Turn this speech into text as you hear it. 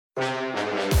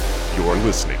You're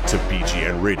listening to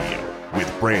BGN Radio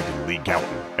with Brandon Lee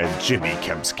Gouton and Jimmy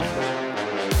Kemsky.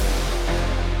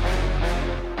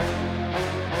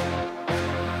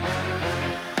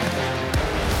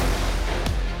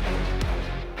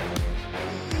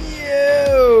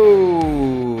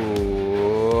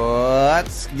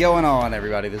 What's going on,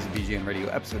 everybody? This is BGN Radio,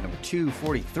 episode number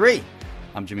 243.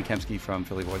 I'm Jimmy Kemsky from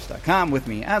PhillyVoice.com. With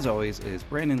me, as always, is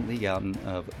Brandon Lee Gouton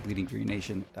of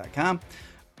BleedingGreenNation.com.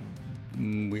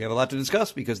 We have a lot to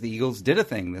discuss because the Eagles did a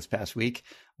thing this past week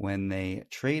when they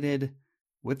traded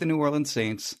with the New Orleans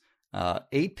Saints.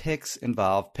 8 picks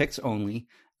involved, picks only,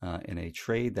 in a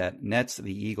trade that nets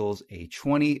the Eagles a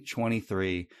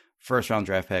 2023 first-round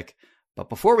draft pick. But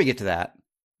before we get to that,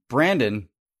 Brandon,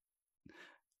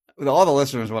 with all the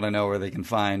listeners want to know where they can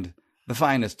find the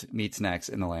finest meat snacks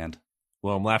in the land.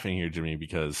 Well, I'm laughing here, Jimmy,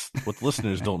 because what the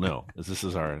listeners don't know is this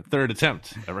is our third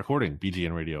attempt at recording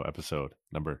BGN Radio episode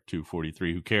number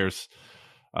 243. Who cares?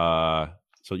 So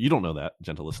you don't know that,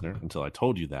 gentle listener, until I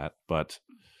told you that. But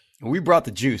we brought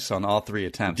the juice on all 3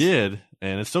 attempts. We did,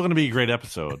 and it's still going to be a great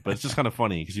episode. But it's just kind of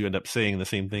funny because you end up saying the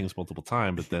same things multiple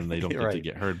times, but then they don't get to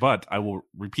get heard. But I will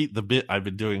repeat the bit I've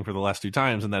been doing for the last 2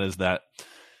 times, and that is that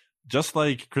just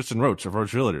like Kristen Roach of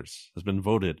Roach Realtors has been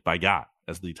voted by God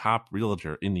as the top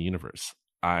realtor in the universe,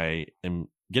 I am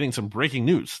getting some breaking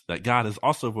news that God has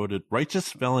also voted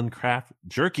Righteous Felon Craft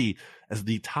Jerky as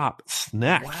the top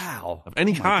snack of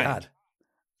any kind. God.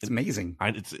 It's amazing.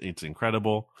 It's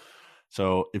incredible.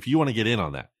 So if you want to get in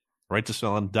on that,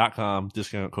 righteousfelon.com,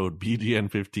 discount code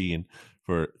BGN15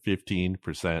 for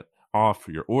 15% off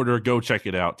your order. Go check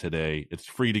it out today. It's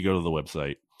free to go to the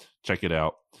website. Check it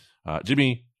out.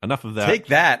 Jimmy, enough of that. Take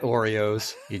that,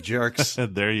 Oreos, you jerks.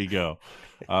 There you go.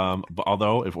 But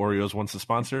although if Oreos wants to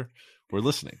sponsor, we're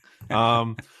listening.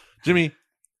 Jimmy,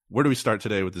 where do we start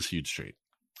today with this huge trade?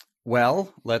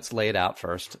 Well, let's lay it out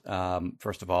first.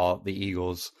 First of all, the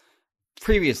Eagles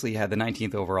previously had the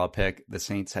 19th overall pick. The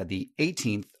Saints had the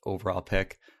 18th overall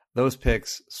pick. Those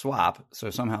picks swap. So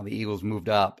somehow the Eagles moved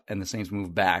up and the Saints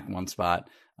moved back 1 spot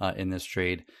in this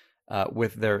trade.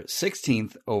 With their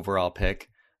 16th overall pick,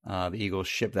 the Eagles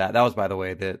shipped that. That was, by the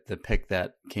way, the pick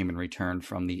that came in return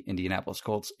from the Indianapolis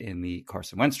Colts in the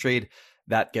Carson Wentz trade.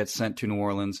 That gets sent to New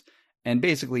Orleans. And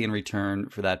basically in return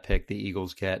for that pick, the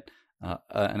Eagles get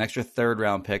an extra 3rd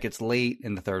round pick. It's late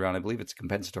in the 3rd round. I believe it's a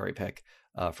compensatory pick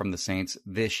from the Saints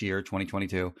this year,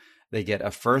 2022. They get a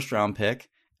 1st round pick,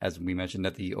 as we mentioned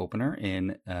at the opener,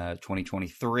 in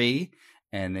 2023.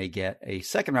 And they get a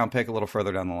 2nd round pick a little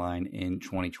further down the line in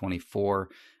 2024.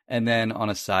 And then on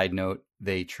a side note,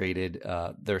 they traded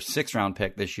their 6th round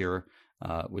pick this year,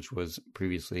 which was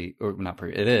previously, or not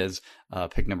previously, it is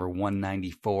pick number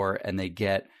 194. And they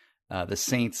get the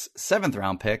Saints' 7th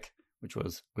round pick, which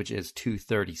is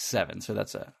 237. So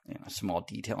that's a small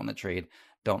detail in the trade.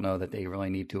 Don't know that they really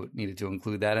needed to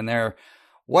include that in there.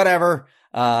 Whatever.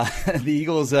 The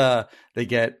Eagles, they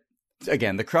get,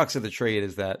 again, the crux of the trade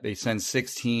is that they send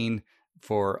 16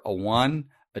 for a 1,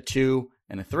 a 2,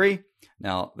 and a 3.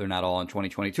 Now, they're not all in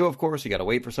 2022, of course. You got to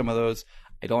wait for some of those.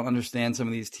 I don't understand some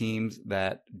of these teams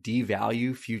that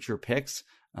devalue future picks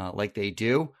like they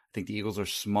do. I think the Eagles are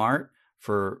smart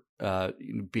for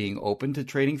being open to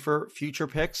trading for future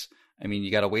picks. I mean,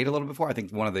 you got to wait a little bit for. I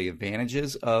think one of the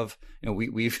advantages of,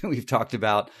 we've talked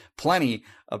about plenty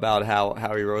about how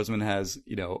Howie Roseman has,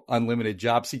 unlimited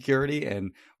job security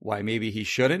and why maybe he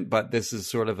shouldn't. But this is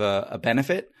sort of a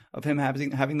benefit of him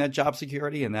having that job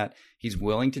security and that he's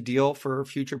willing to deal for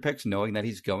future picks, knowing that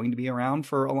he's going to be around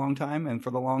for a long time and for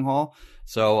the long haul.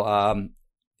 So,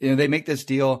 they make this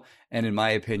deal. And in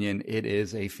my opinion, it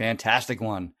is a fantastic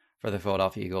one for the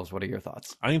Philadelphia Eagles. What are your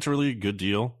thoughts? I think it's a really good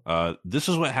deal. This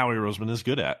is what Howie Roseman is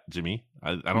good at, Jimmy.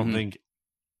 I don't think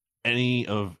any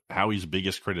of Howie's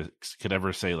biggest critics could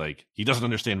ever say, like, he doesn't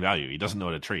understand value. He doesn't know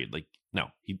how to trade. Like, no,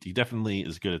 he definitely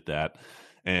is good at that.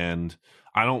 And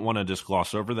I don't want to just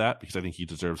gloss over that because I think he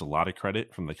deserves a lot of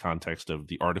credit from the context of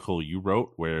the article you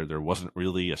wrote where there wasn't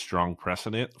really a strong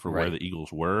precedent for where the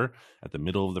Eagles were at the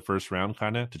middle of the 1st round,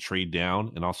 kind of to trade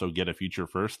down and also get a future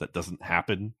first. That doesn't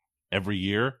happen every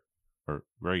year or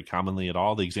very commonly at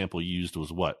all. The example you used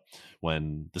was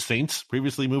when the Saints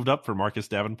previously moved up for Marcus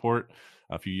Davenport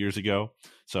a few years ago.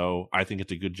 So I think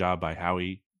it's a good job by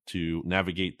Howie to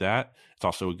navigate that. It's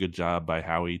also a good job by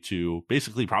Howie to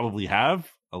basically probably have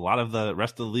a lot of the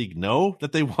rest of the league know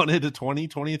that they wanted a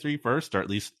 2023 first, or at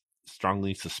least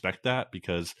strongly suspect that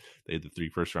because they had the 3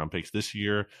 first-round picks this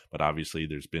year. But obviously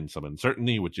there's been some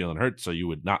uncertainty with Jalen Hurts, so you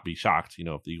would not be shocked,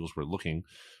 if the Eagles were looking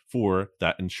for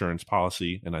that insurance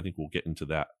policy. And I think we'll get into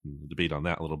that debate on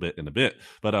that a little bit in a bit.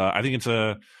 But I think it's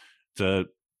a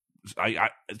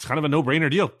it's kind of a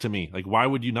no-brainer deal to me. Like, why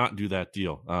would you not do that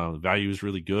deal? The value is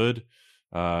really good.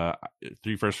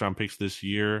 3 first-round picks this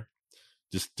year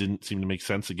just didn't seem to make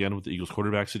sense again with the Eagles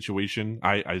quarterback situation.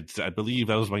 I believe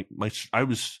that was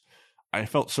I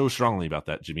felt so strongly about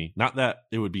that, Jimmy. Not that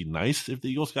it would be nice if the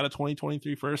Eagles got a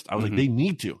 2023 first. I was like, they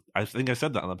need to. I think I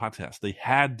said that on the podcast. They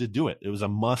had to do it. It was a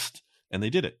must, and they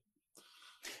did it.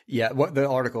 Yeah, what the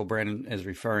article Brandon is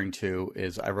referring to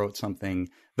is I wrote something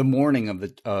the morning of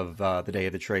the day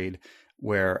of the trade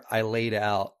where I laid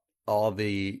out all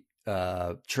the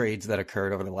trades that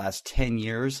occurred over the last 10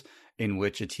 years in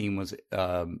which a team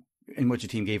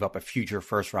gave up a future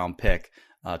first round pick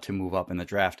to move up in the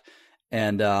draft,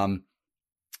 and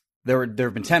there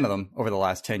have been 10 of them over the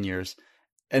last 10 years,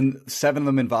 and 7 of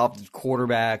them involved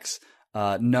quarterbacks.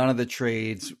 None of the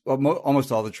trades,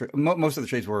 almost all the most of the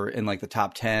trades were in like the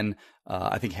top 10.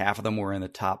 I think half of them were in the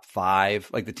top 5.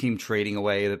 Like the team trading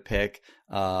away the pick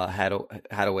had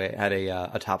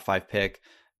a top 5 pick.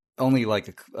 Only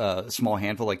like a small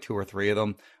handful, like 2 or 3 of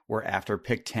them were after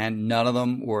pick 10. None of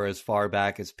them were as far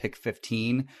back as pick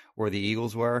 15, where the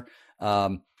Eagles were.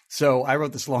 So I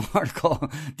wrote this long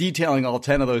article detailing all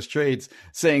 10 of those trades,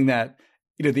 saying that,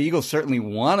 the Eagles certainly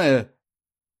want to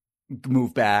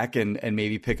move back and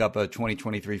maybe pick up a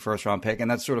 2023 first round pick. And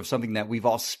that's sort of something that we've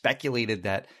all speculated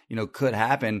that, could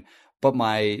happen. But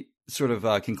my sort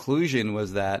of conclusion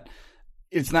was that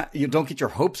it's not, you don't get your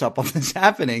hopes up on this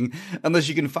happening unless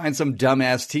you can find some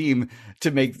dumbass team to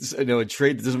make, a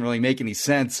trade that doesn't really make any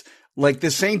sense. Like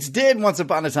the Saints did once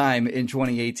upon a time in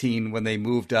 2018 when they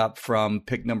moved up from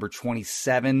pick number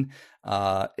 27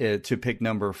 to pick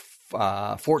number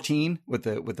 14 with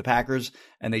the Packers,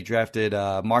 and they drafted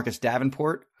Marcus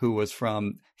Davenport, who was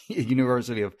from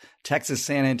University of Texas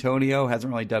San Antonio.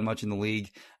 Hasn't really done much in the league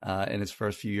in his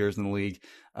first few years in the league.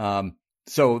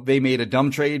 So they made a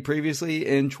dumb trade previously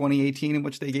in 2018 in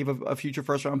which they gave a future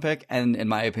first round pick. And in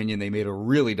my opinion, they made a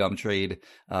really dumb trade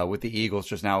with the Eagles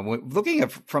just now. Looking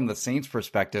at from the Saints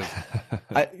perspective,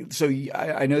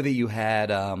 I know that you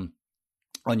had on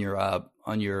the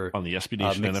SB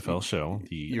Nation NFL show,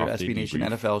 your SB Nation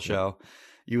NFL show,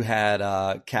 you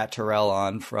had Kat Terrell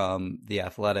on from The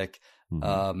Athletic.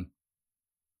 Mm-hmm.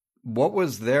 What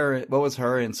was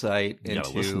her insight into? You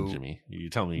gotta listen, Jimmy.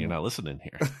 You tell me you're not listening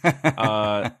here.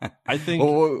 I think.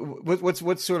 Well,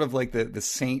 what's sort of like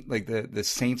the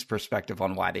Saints perspective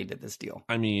on why they did this deal?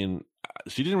 I mean,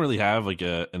 she didn't really have like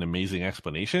an amazing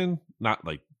explanation. Not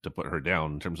like to put her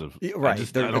down in terms of right.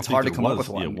 It's hard to come up with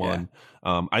one.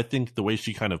 Yeah. I think the way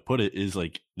she kind of put it is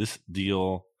like this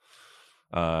deal.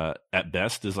 At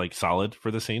best is like solid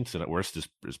for the Saints, and at worst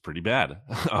is pretty bad.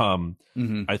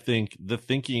 I think the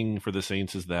thinking for the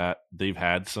Saints is that they've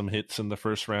had some hits in the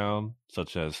first round,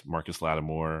 such as Marcus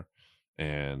Lattimore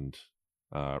and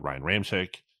Ryan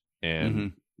Ramczyk,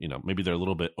 and maybe they're a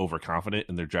little bit overconfident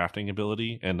in their drafting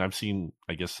ability. And I've seen,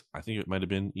 I think it might have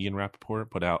been Ian Rappaport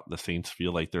put out the Saints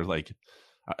feel like they're like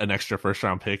an extra first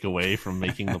round pick away from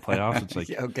making the playoffs. It's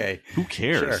like, okay, who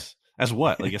cares? Sure. As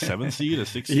what? Like a 7 seed, a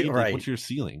 6 seed? Right. Like what's your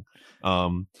ceiling?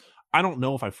 I don't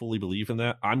know if I fully believe in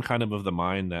that. I'm kind of the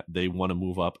mind that they want to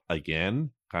move up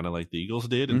again, kind of like the Eagles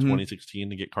did in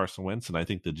 2016 to get Carson Wentz. And I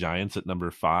think the Giants at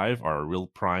number 5 are a real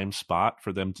prime spot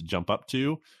for them to jump up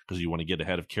to because you want to get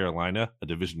ahead of Carolina, a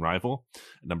division rival,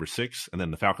 at number 6. And then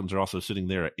the Falcons are also sitting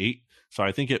there at 8. So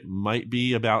I think it might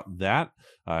be about that.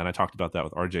 And I talked about that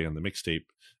with RJ on the mixtape.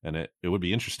 And it would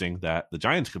be interesting that the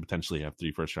Giants could potentially have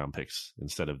 3 first-round picks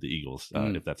instead of the Eagles,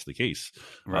 if that's the case.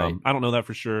 Right. I don't know that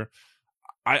for sure.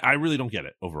 I really don't get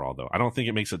it overall, though. I don't think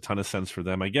it makes a ton of sense for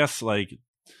them. I guess, like,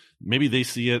 maybe they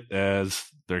see it as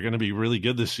they're going to be really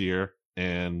good this year,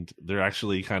 and they're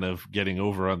actually kind of getting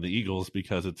over on the Eagles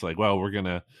because it's like, well, we're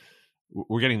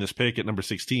getting this pick at number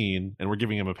 16, and we're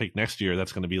giving them a pick next year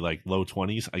that's going to be like low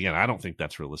 20s. Again, I don't think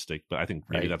that's realistic, but I think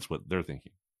maybe that's what they're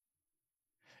thinking.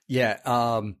 Yeah.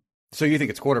 So you think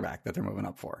it's quarterback that they're moving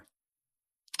up for?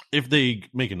 If they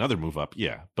make another move up,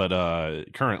 yeah.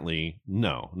 But currently,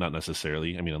 no, not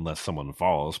necessarily. I mean, unless someone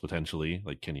falls potentially,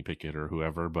 like Kenny Pickett or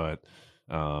whoever. But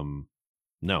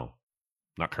no,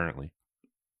 not currently.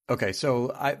 Okay,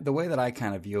 so the way that I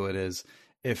kind of view it is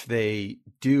if they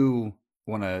do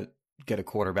want to get a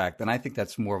quarterback, then I think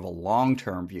that's more of a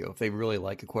long-term view. If they really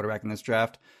like a quarterback in this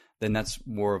draft, then that's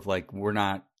more of like we're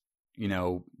not,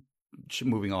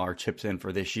 moving all our chips in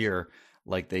for this year,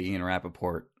 like the Ian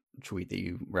Rappaport tweet that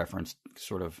you referenced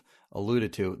sort of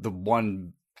alluded to. The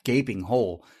one gaping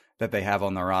hole that they have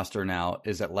on their roster now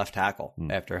is at left tackle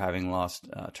after having lost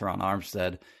Teron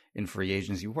Armstead in free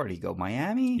agency. Where did he go?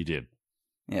 Miami? He did.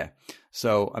 Yeah.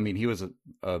 So, I mean, he was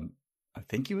a I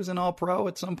think he was an All-Pro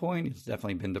at some point. He's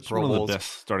definitely been to Pro Bowls. One of the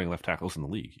best starting left tackles in the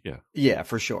league. Yeah. Yeah,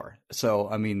 for sure. So,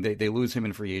 I mean, they lose him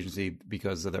in free agency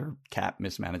because of their cap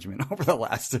mismanagement over the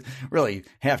last really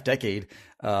half decade.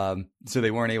 So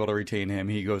they weren't able to retain him.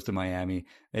 He goes to Miami.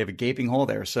 They have a gaping hole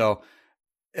there. So,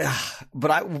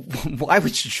 but why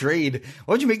would you trade?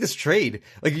 Why would you make this trade?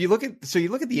 Like you look at the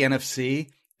NFC,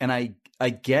 and I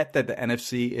get that the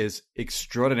NFC is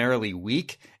extraordinarily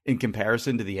weak in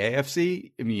comparison to the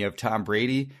AFC. I mean, you have Tom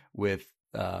Brady with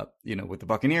the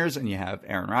Buccaneers, and you have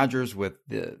Aaron Rodgers with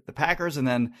the Packers. And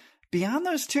then beyond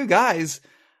those two guys,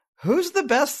 who's the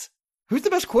best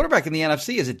quarterback in the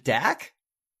NFC? Is it Dak?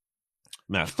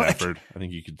 Matt Stafford, I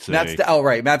think you could say.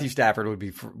 Right. Matthew Stafford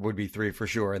would be 3 for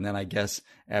sure. And then I guess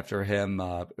after him,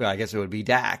 I guess it would be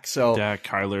Dak. So Dak,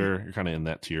 Kyler, you're kind of in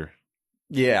that tier.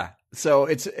 Yeah. So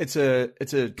it's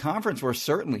a conference where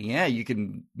certainly, you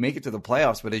can make it to the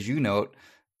playoffs, but as you note,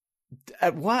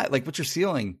 at what? Like, what's your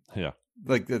ceiling? Yeah.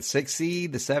 Like the 6th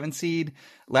seed, the 7th seed.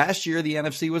 Last year, the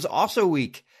NFC was also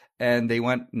weak, and they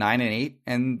went 9-8,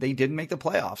 and they didn't make the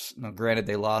playoffs. Now, granted,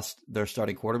 they lost their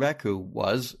starting quarterback, who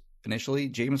was initially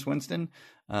Jameis Winston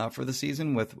for the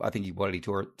season. With I think he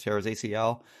tore his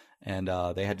ACL, and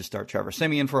they had to start Trevor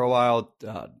Siemian for a while.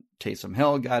 Taysom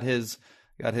Hill got his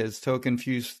token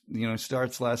few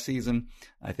starts last season.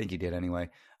 I think he did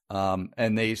anyway.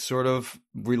 And they sort of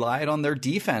relied on their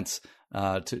defense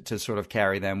to sort of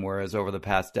carry them, whereas over the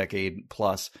past decade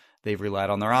plus, they've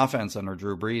relied on their offense under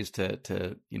Drew Brees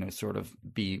to sort of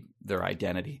be their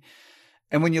identity.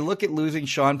 And when you look at losing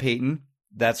Sean Payton,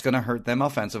 that's going to hurt them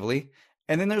offensively.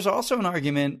 And then there's also an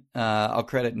argument. I'll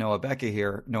credit Noah Becker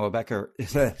here. Noah. The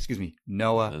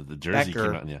jersey Becker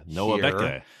came out. Yeah, Noah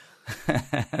Becker.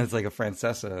 It's like a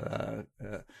Francesa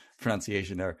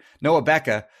pronunciation there. Noah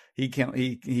Becca,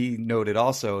 he noted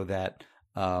also that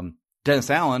Dennis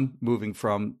Allen moving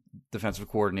from defensive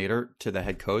coordinator to the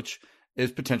head coach is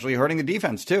potentially hurting the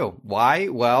defense too. Why?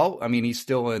 Well, I mean, he's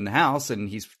still in the house and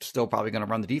he's still probably going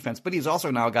to run the defense, but he's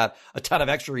also now got a ton of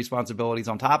extra responsibilities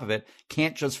on top of it.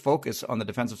 Can't just focus on the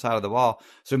defensive side of the ball.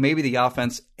 So maybe the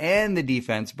offense and the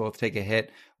defense both take a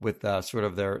hit with sort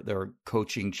of their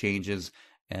coaching changes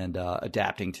and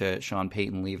adapting to Sean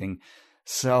Payton leaving.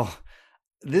 So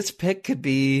this pick could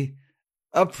be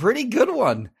a pretty good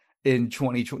one in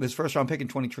 2020. This first round pick in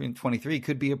 2023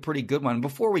 could be a pretty good one.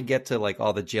 Before we get to like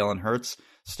all the Jalen Hurts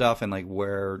stuff and like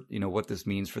where, what this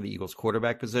means for the Eagles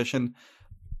quarterback position,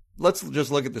 let's just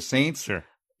look at the Saints. Sure.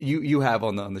 You have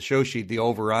on the show sheet the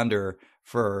over under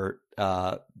for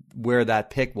where that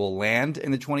pick will land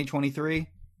in the 2023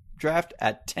 draft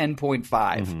at 10.5.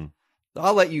 Mm-hmm.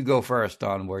 I'll let you go first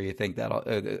on where you think that'll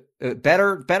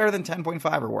better than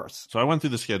 10.5 or worse. So I went through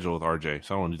the schedule with RJ,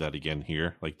 so I don't want to do that again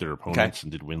here. Like their opponents and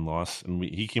did win-loss, and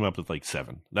he came up with like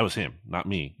 7. That was him, not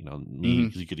me. Me,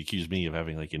 because he could accuse me of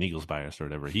having like an Eagles bias or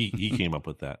whatever. He came up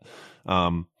with that.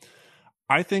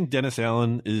 I think Dennis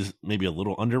Allen is maybe a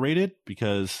little underrated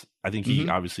because I think he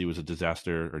obviously was a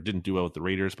disaster or didn't do well with the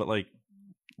Raiders, but like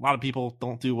a lot of people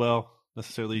don't do well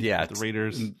necessarily with the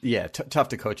Raiders. Tough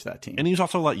to coach that team. And he's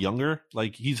also a lot younger.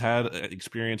 Like he's had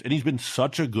experience and he's been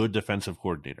such a good defensive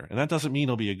coordinator. And that doesn't mean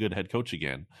he'll be a good head coach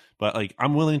again. But like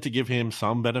I'm willing to give him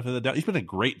some benefit of the doubt. He's been a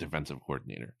great defensive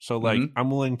coordinator. So like I'm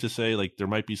willing to say like there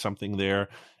might be something there.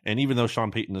 And even though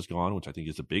Sean Payton is gone, which I think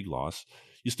is a big loss,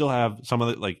 you still have some of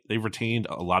the, like they've retained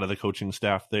a lot of the coaching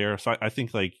staff there. So I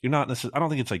think like you're not necessarily, I don't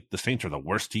think it's like the Saints are the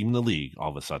worst team in the league all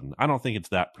of a sudden. I don't think it's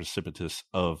that precipitous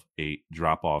of a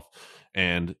drop off.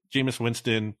 And Jameis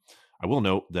Winston, I will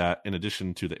note that in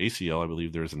addition to the ACL, I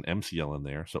believe there's an MCL in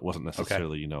there. So it wasn't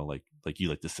necessarily, like you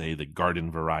like to say, the garden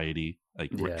variety,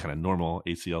 like kind of normal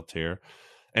ACL tear.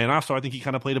 And also, I think he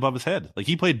kind of played above his head. Like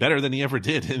he played better than he ever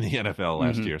did in the NFL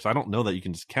last year. So I don't know that you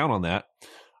can just count on that.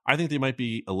 I think they might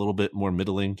be a little bit more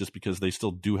middling just because they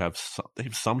still do have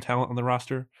some talent on the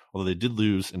roster. Although they did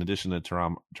lose, in addition to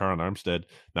Taron Armstead,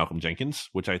 Malcolm Jenkins,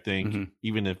 which I think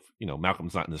even if,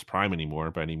 Malcolm's not in his prime anymore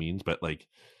by any means, but like,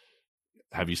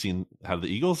 have you seen how the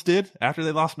Eagles did after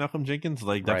they lost Malcolm Jenkins?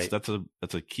 Like that's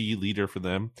a key leader for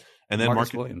them. And then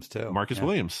Marcus Williams too.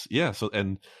 Williams. Yeah. So,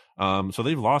 so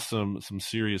they've lost some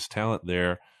serious talent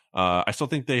there. I still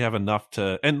think they have enough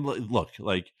to, and look,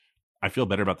 like, I feel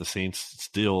better about the Saints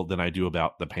still than I do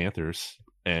about the Panthers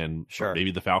and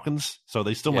maybe the Falcons. So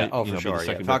they still might, for sure. Be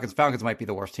the second Falcons might be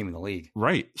the worst team in the league.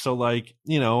 Right. So like,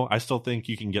 I still think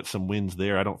you can get some wins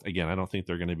there. I don't think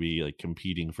they're going to be like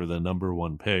competing for the number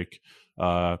 1 pick.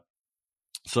 So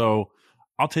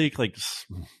I'll take like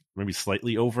maybe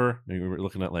slightly over. Maybe we're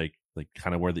looking at like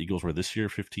kind of where the Eagles were this year,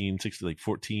 15, 16, like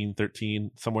 14,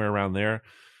 13, somewhere around there.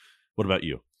 What about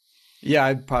you? Yeah,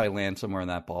 I'd probably land somewhere in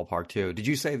that ballpark too. Did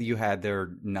you say that you had their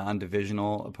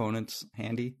non-divisional opponents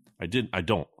handy? I did. I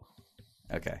don't.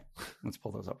 Okay, let's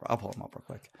pull those up. I'll pull them up real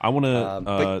quick. I want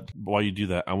to, while you do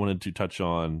that, I wanted to touch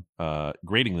on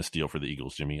grading this deal for the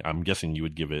Eagles, Jimmy. I'm guessing you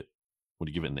would give it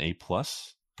an A+?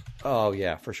 Oh,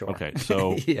 yeah, for sure. Okay,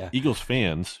 so yeah. Eagles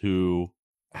fans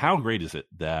how great is it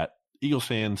that Eagles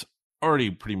fans already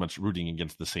pretty much rooting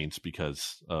against the Saints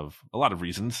because of a lot of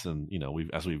reasons. And,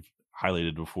 as we've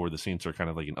highlighted before, the Saints are kind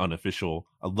of like an unofficial,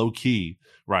 a low-key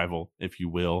rival, if you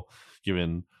will,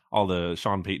 given all the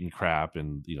Sean Payton crap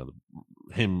and,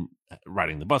 him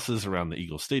riding the buses around the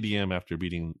Eagles Stadium after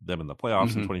beating them in the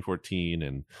playoffs in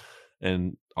 2014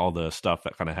 and all the stuff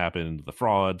that kind of happened, the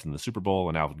frauds and the Super Bowl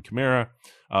and Alvin Kamara.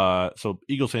 So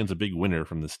Eagles fans, a big winner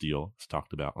from this deal, as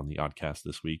talked about on the Oddcast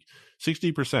this week.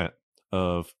 60%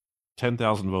 of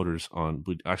 10,000 voters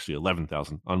actually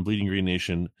 11,000 on Bleeding Green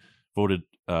Nation voted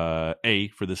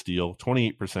A for this deal,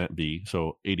 28% B,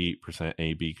 so 88%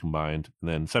 A, B combined, and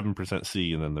then 7%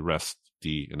 C, and then the rest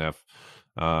D and F.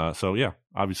 So yeah,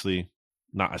 obviously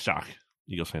not a shock.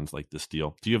 Eagles fans like this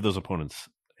deal. Do you have those opponents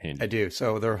handy? I do.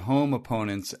 So their home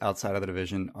opponents outside of the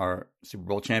division are Super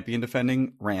Bowl champion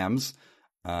defending Rams,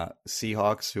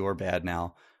 Seahawks, who are bad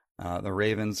now, the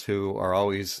Ravens, who are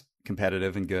always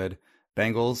competitive and good,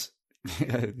 Bengals,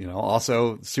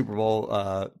 also Super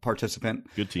Bowl participant.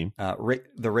 Good team.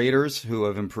 The Raiders, who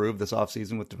have improved this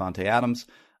offseason with Devontae Adams.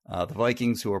 The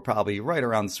Vikings, who are probably right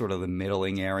around sort of the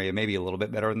middling area, maybe a little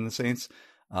bit better than the Saints.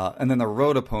 And then the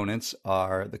road opponents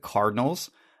are the Cardinals,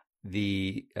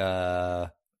 the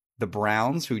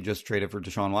Browns, who just traded for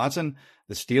Deshaun Watson,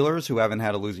 the Steelers, who haven't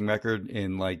had a losing record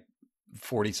in like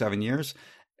 47 years,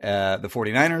 the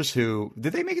 49ers, who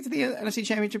did they make it to the NFC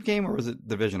Championship game, or was it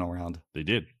divisional round? They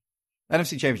did.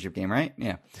 NFC Championship game, right?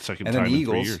 Yeah. Second and time then the in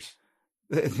Eagles,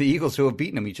 3 years. The Eagles, who have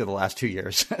beaten them each of the last 2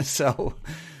 years. So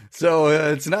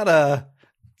it's not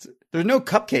there's no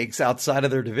cupcakes outside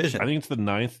of their division. I think it's the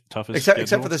 9th toughest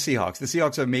except for the Seahawks. The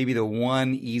Seahawks are maybe the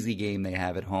one easy game they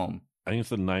have at home. I think it's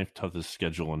the 9th toughest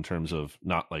schedule in terms of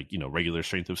not like, regular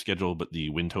strength of schedule, but the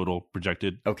win total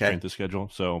projected strength of schedule.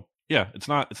 So yeah, it's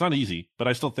not easy, but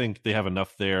I still think they have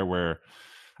enough there where,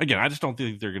 again, I just don't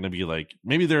think they're going to be like,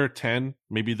 maybe they're 10,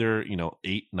 maybe they're,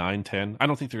 8, 9, 10. I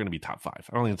don't think they're going to be top 5.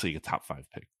 I don't think it's like a top 5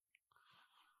 pick.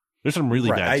 There's some really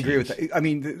bad teams. I agree with that. I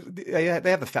mean, they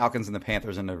have the Falcons and the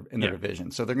Panthers in their division,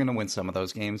 so they're going to win some of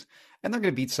those games, and they're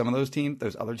going to beat some of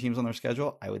those other teams on their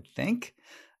schedule, I would think.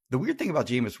 The weird thing about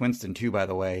Jameis Winston, too, by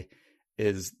the way,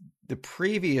 is the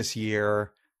previous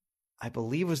year, I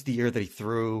believe was the year that he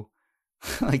threw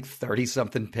like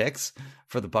 30-something picks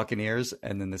for the Buccaneers,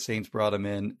 and then the Saints brought him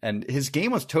in, and his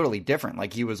game was totally different.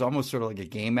 Like, he was almost sort of like a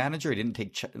game manager. He didn't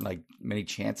take many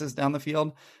chances down the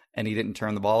field, and he didn't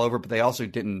turn the ball over, but they also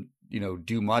didn't,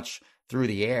 do much through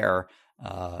the air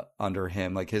under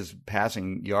him. Like, his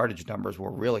passing yardage numbers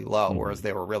were really low, whereas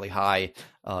they were really high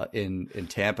in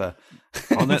Tampa.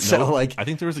 On that note, I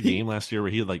think there was a game last year where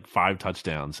he had like 5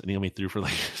 touchdowns, and he only threw for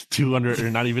like 200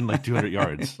 or not even like 200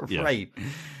 yards. Yeah. Right.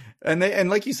 And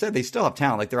like you said, they still have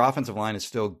talent. Like, their offensive line is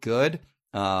still good.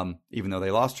 Even though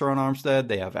they lost Teron Armstead,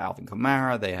 they have Alvin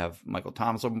Kamara, they have Michael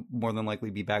Thomas will more than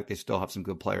likely be back. They still have some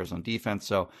good players on defense.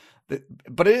 So,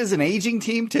 but it is an aging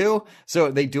team too.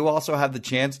 So they do also have the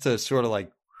chance to sort of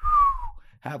like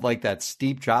have like that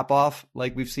steep drop off,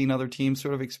 like we've seen other teams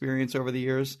sort of experience over the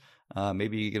years.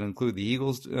 Maybe you can include the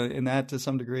Eagles in that to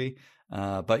some degree.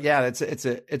 But yeah,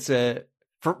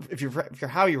 if you're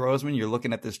Howie Roseman, you're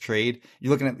looking at this trade,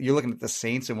 you're looking at the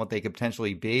Saints and what they could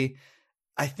potentially be.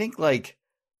 I think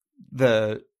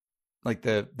the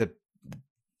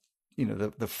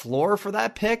floor for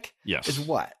that pick is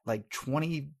what, like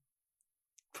 20,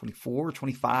 24,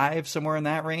 25, somewhere in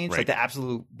that range. Right. Like, the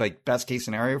absolute best case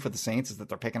scenario for the Saints is that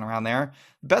they're picking around there.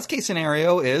 The best case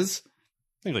scenario is,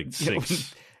 I think, like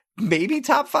 6. Maybe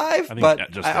top 5,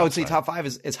 but I would say top 5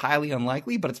 is highly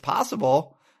unlikely, but it's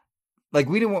possible. Like,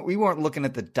 we weren't looking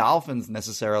at the Dolphins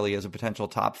necessarily as a potential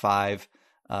top 5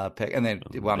 pick, and then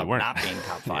it wound up not being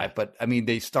top 5. Yeah. But I mean,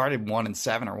 they started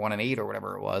 1-7 or 1-8 or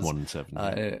whatever it was.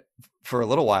 1-7 for a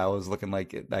little while. It was looking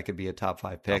like that could be a top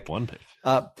 5 pick. Top 1 pick.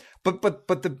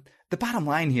 But the bottom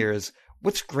line here is,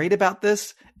 what's great about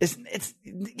this is it's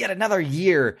yet another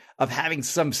year of having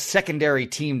some secondary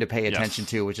team to pay attention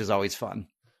to, which is always fun.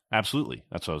 Absolutely,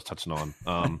 that's what I was touching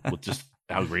on. With just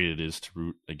how great it is to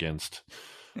root against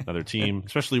another team,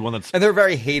 especially one that's, and they're a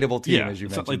very hateable team, as you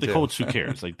mentioned. Like the Colts, who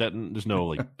cares? Like that, there's no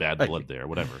like bad blood there,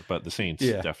 whatever. But the Saints,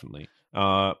 definitely.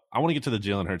 I want to get to the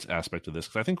Jalen Hurts aspect of this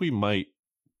because I think we might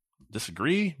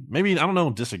disagree. Maybe, I don't know,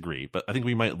 disagree, but I think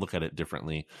we might look at it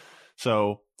differently.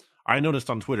 So I noticed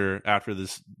on Twitter after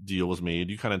this deal was made,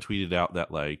 you kind of tweeted out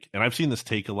that like, and I've seen this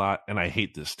take a lot, and I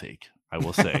hate this take, I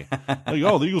will say. Like,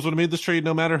 oh, the Eagles would have made this trade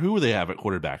no matter who they have at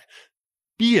quarterback.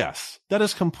 BS. That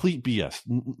is complete BS.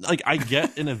 Like, I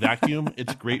get in a vacuum,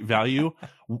 it's great value.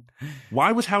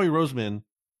 Why was Howie Roseman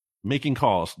making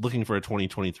calls looking for a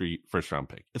 2023 first round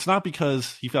pick? It's not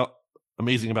because he felt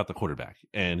amazing about the quarterback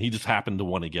and he just happened to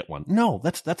want to get one. No,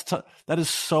 that is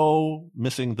so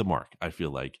missing the mark. I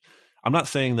feel like I'm not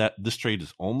saying that this trade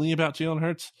is only about Jalen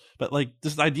Hurts, but like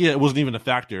this idea, it wasn't even a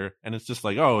factor. And it's just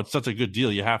like, oh, it's such a good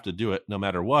deal. You have to do it no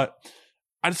matter what.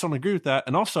 I just don't agree with that.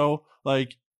 And also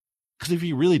like, because if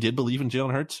you really did believe in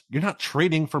Jalen Hurts, you're not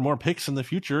trading for more picks in the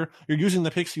future. You're using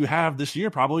the picks you have this year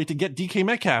probably to get DK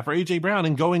Metcalf or AJ Brown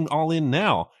and going all in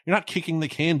now. You're not kicking the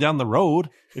can down the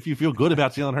road if you feel good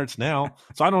about Jalen Hurts now.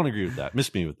 So I don't agree with that.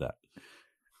 Miss me with that.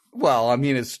 Well, I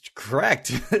mean, it's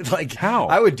correct. Like how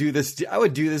I would do this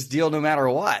deal no matter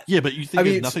what. Yeah, but you think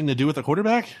it has nothing to do with the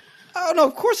quarterback? Oh no,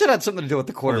 of course it had something to do with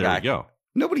the quarterback. Well, there we go.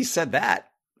 Nobody said that.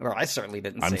 Or I certainly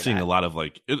didn't say that. I'm seeing a lot of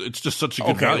like, it's just such a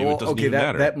good value. Well, it doesn't even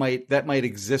matter. That might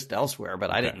exist elsewhere, but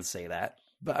I didn't say that.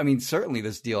 But I mean, certainly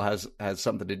this deal has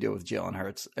something to do with Jalen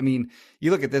Hurts. I mean,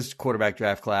 you look at this quarterback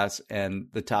draft class and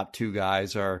the top two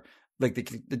guys are like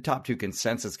the top two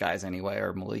consensus guys anyway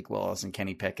are Malik Willis and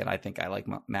Kenny Pickett. I think I like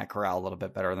Matt Corral a little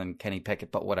bit better than Kenny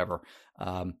Pickett, but whatever.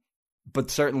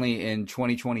 But certainly in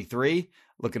 2023,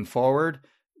 looking forward,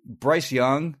 Bryce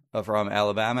Young from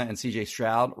Alabama and CJ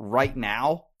Stroud right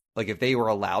now, like if they were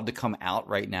allowed to come out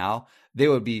right now, they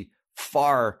would be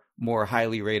far more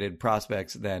highly rated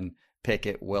prospects than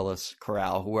Pickett, Willis,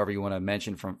 Corral, whoever you want to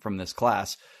mention from this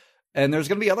class. And there's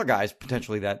going to be other guys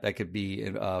potentially that could be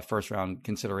a first round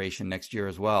consideration next year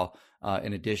as well,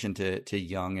 in addition to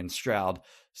Young and Stroud.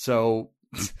 So,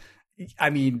 I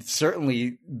mean,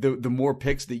 certainly the more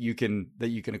picks that you can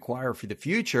acquire for the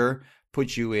future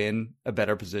puts you in a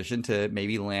better position to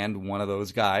maybe land one of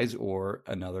those guys or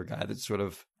another guy that sort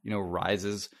of,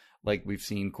 rises like we've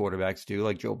seen quarterbacks do,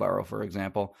 like Joe Burrow, for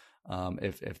example,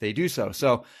 if they do so.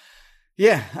 So,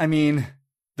 yeah, I mean,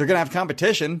 they're going to have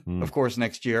competition, of course,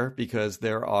 next year because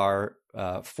there are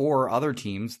 4 other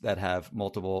teams that have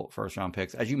multiple first-round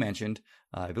picks. As you mentioned,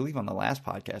 I believe on the last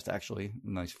podcast, actually,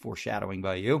 nice foreshadowing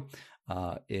by you,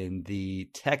 in the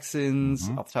Texans,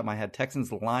 off the top of my head,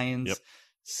 Texans, Lions,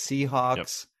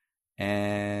 Seahawks,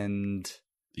 and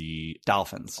the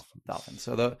Dolphins.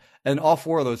 So and all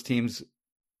 4 of those teams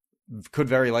could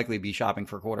very likely be shopping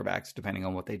for quarterbacks, depending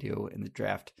on what they do in the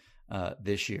draft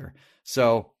this year.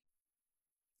 So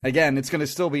again, it's going to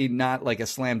still be not like a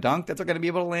slam dunk that they're going to be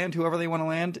able to land whoever they want to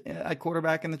land at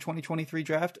quarterback in the 2023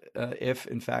 draft. If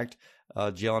in fact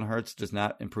Jalen Hurts does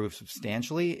not improve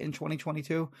substantially in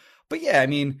 2022. But yeah, I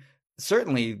mean,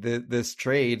 certainly this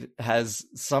trade has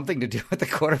something to do with the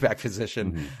quarterback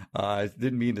position. I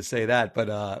didn't mean to say that,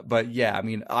 but yeah, I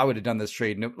mean, I would have done this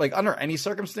trade like under any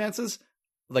circumstances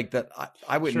like that.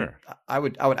 I wouldn't. Sure. I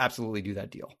would absolutely do that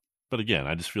deal. But again,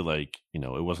 I just feel like it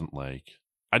wasn't like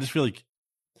I just feel like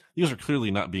these are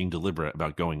clearly not being deliberate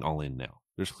about going all in now.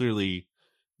 There's clearly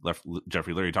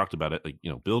Jeffrey Larry talked about it, like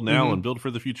build now and build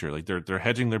for the future. Like they're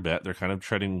hedging their bet. They're kind of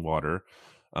treading water.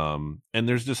 And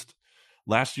there's just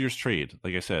last year's trade,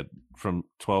 like I said, from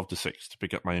 12 to 6 to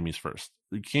pick up Miami's first.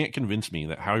 You can't convince me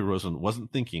that Howie Roseman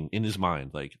wasn't thinking in his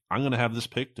mind, like, I'm going to have this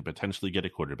pick to potentially get a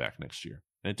quarterback next year.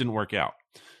 And it didn't work out.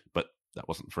 But that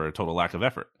wasn't for a total lack of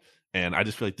effort. And I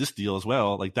just feel like this deal as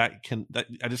well, like I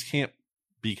just can't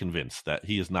be convinced that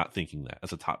he is not thinking that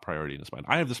as a top priority in his mind.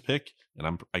 I have this pick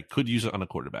and I could use it on a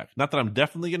quarterback. Not that I'm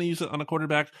definitely going to use it on a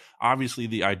quarterback. Obviously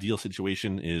the ideal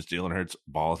situation is Jalen Hurts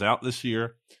balls out this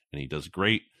year and he does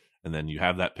great. And then you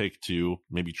have that pick to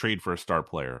maybe trade for a star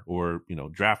player or,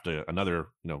 draft another,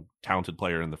 talented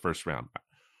player in the first round.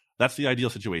 That's the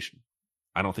ideal situation.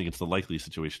 I don't think it's the likely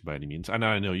situation by any means. And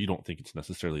I know you don't think it's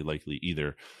necessarily likely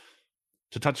either.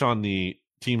 To touch on the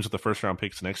teams with the first round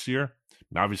picks next year,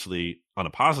 and obviously on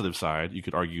a positive side, you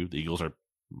could argue the Eagles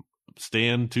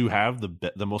stand to have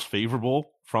the most favorable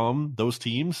from those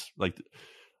teams. Like,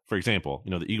 for example,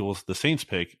 the Saints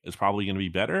pick is probably going to be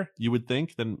better, you would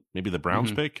think, than maybe the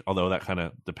Browns pick, although that kind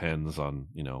of depends on,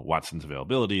 Watson's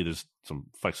availability. There's some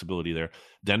flexibility there.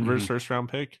 Denver's first round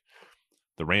pick,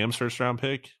 the Rams first round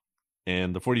pick,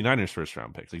 and the 49ers first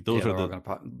round picks. Like those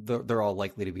they're all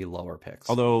likely to be lower picks.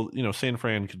 Although, San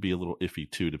Fran could be a little iffy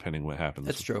too, depending what happens.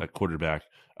 That's true. At quarterback.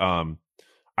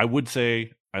 I would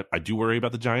say I do worry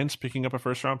about the Giants picking up a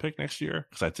first round pick next year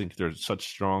because I think they're such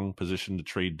strong position to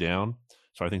trade down.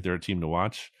 So I think they're a team to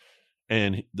watch.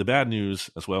 And the bad news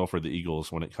as well for the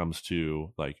Eagles when it comes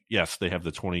to yes, they have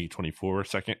the 2024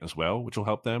 second as well, which will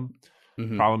help them.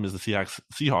 Mhm. Problem is the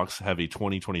Seahawks have a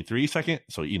 2023 second,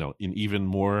 so an even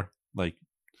more like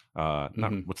not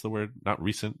what's the word? Not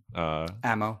recent.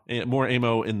 Ammo. More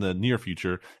ammo in the near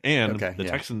future, and Okay, the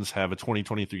yeah. Texans have a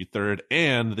 2023 third,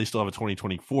 and they still have a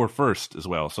 2024 first as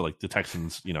well. So like the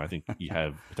Texans, I think you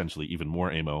have potentially even more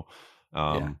ammo.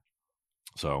 Yeah.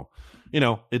 So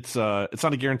it's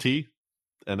not a guarantee,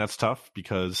 and that's tough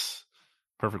because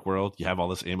perfect world, you have all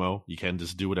this ammo, you can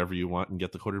just do whatever you want and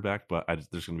get the quarterback, but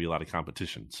there's going to be a lot of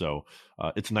competition. So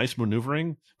it's nice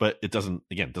maneuvering, but it doesn't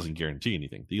guarantee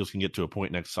anything. The Eagles can get to a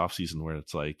point next offseason where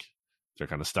it's like they're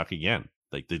kind of stuck again.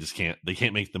 Like they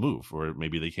can't make the move, or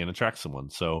maybe they can't attract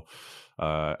someone. So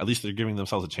at least they're giving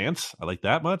themselves a chance. I like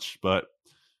that much, but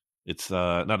it's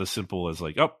not as simple as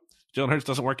like, oh, Jalen Hurts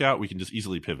doesn't work out, we can just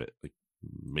easily pivot. Like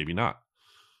maybe not.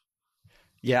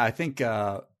 Yeah, I think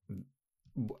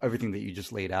everything that you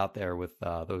just laid out there with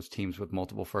those teams with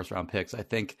multiple first round picks, I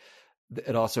think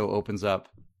it also opens up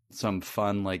some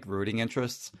fun like rooting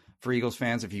interests for Eagles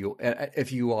fans. If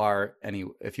you are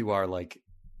like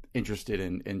interested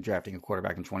in drafting a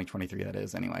quarterback in 2023, that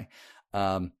is anyway,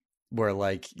 where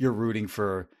like you're rooting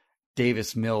for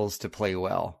Davis Mills to play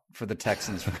well for the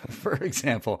Texans, for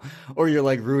example, or you're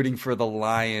like rooting for the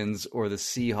Lions or the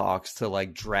Seahawks to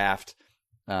like draft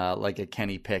like a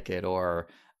Kenny Pickett or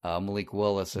Malik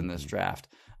Willis in this draft,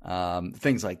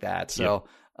 things like that. So,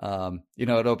 it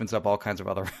opens up all kinds of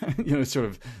other, sort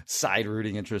of side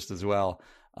rooting interest as well.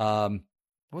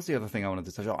 What's the other thing I wanted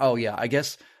to touch on? Oh yeah, I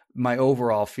guess my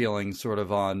overall feeling sort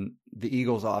of on the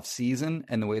Eagles off season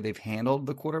and the way they've handled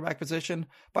the quarterback position,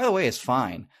 by the way, is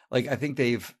fine. Like I think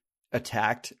they've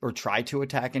attacked or tried to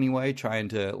attack anyway, trying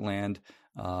to land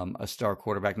a star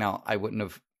quarterback. Now I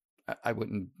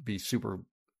wouldn't be super,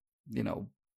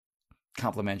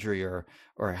 complimentary or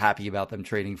happy about them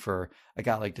trading for a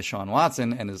guy like Deshaun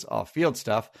Watson and his off-field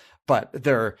stuff, but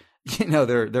their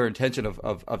intention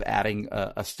of adding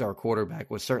a star quarterback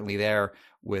was certainly there,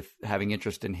 with having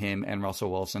interest in him and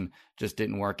Russell Wilson. Just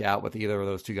didn't work out with either of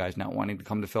those two guys not wanting to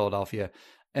come to Philadelphia.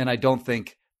 And I don't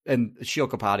think, and Sheil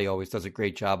Kapati always does a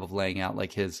great job of laying out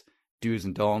like his do's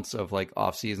and don'ts of like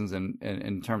off seasons and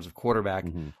in terms of quarterback.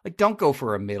 Like don't go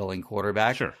for a middling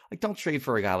quarterback. Sure. Like don't trade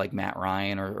for a guy like Matt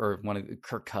Ryan or one of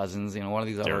Kirk Cousins, one of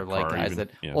these Derek other like Carr guys even.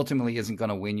 that ultimately isn't going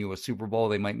to win you a Super Bowl.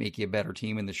 They might make you a better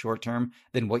team in the short term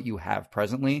than what you have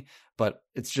presently, but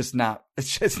it's just not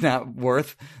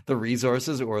worth the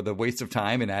resources or the waste of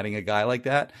time in adding a guy like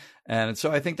that. And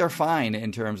so I think they're fine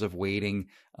in terms of waiting,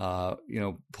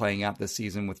 playing out this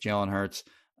season with Jalen Hurts.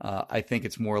 I think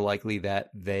it's more likely that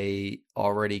they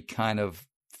already kind of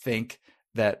think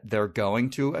that they're going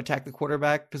to attack the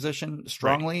quarterback position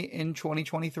strongly in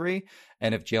 2023.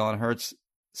 And if Jalen Hurts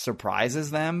surprises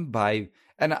them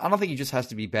and I don't think he just has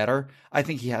to be better. I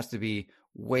think he has to be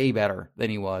way better than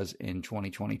he was in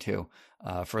 2022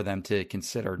 for them to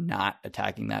consider not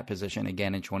attacking that position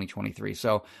again in 2023.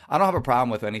 So I don't have a problem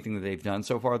with anything that they've done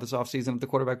so far this offseason at the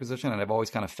quarterback position. And I've always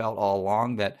kind of felt all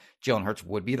along that Jalen Hurts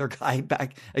would be their guy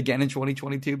back again in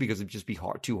 2022 because it'd just be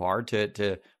too hard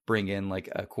to bring in like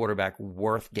a quarterback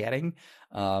worth getting.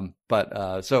 So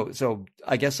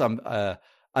I guess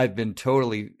I've been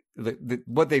totally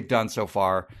what they've done so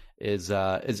far is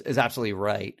absolutely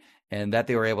right. And that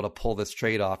they were able to pull this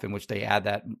trade off in which they add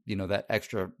that, that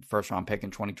extra first round pick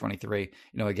in 2023.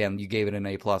 Again, you gave it an A+,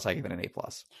 I gave it an A+.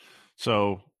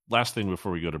 So last thing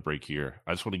before we go to break here,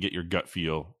 I just want to get your gut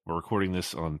feel. We're recording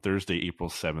this on Thursday, April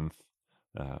 7th,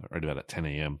 right about at 10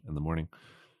 a.m. in the morning.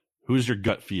 Who's your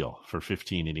gut feel for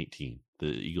 15 and 18? The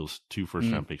Eagles' 2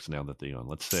 first round picks now that they own.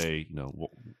 Let's say,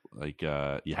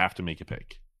 you have to make a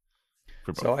pick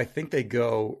for both. So I think they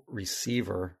go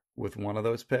receiver with one of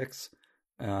those picks.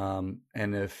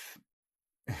 And if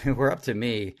it were up to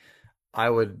me, I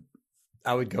would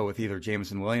go with either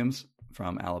Jameson Williams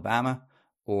from Alabama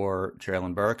or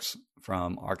Treylon Burks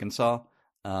from Arkansas.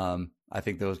 I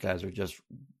think those guys are just,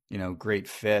 great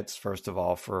fits, first of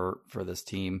all, for this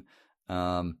team.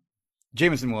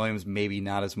 Jameson Williams, maybe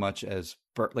not as much as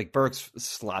Burks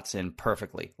slots in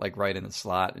perfectly, like right in the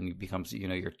slot, and he becomes,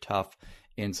 your tough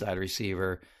inside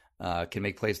receiver, can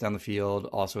make plays down the field.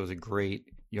 Also is a great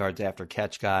yards after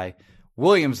catch guy.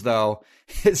 Williams, though,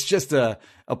 is just a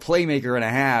playmaker and a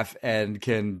half and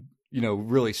can,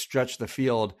 really stretch the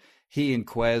field. He and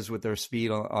Quez with their speed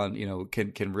on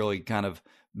can really kind of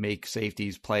make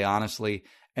safeties play honestly.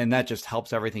 And that just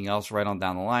helps everything else right on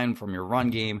down the line from your run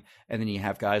game. And then you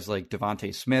have guys like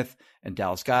Devontae Smith and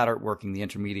Dallas Goedert working the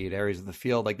intermediate areas of the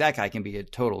field. Like that guy can be a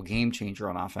total game changer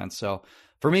on offense. So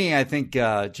for me, I think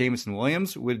Jameson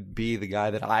Williams would be the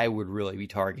guy that I would really be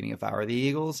targeting if I were the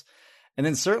Eagles. And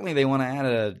then certainly they want to add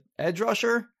an edge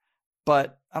rusher.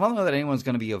 but I don't know that anyone's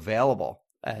going to be available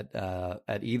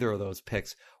at either of those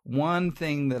picks. One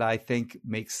thing that I think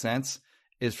makes sense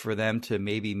is for them to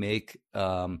maybe make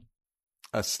a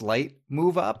slight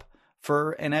move up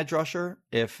for an edge rusher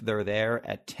if they're there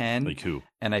at 10. Like who?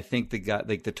 And I think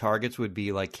the targets would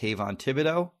be like Kayvon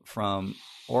Thibodeau from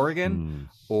Oregon,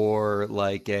 or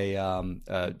like a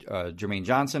Jermaine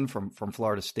Johnson from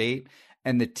Florida State.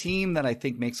 And the team that I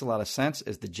think makes a lot of sense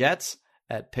is the Jets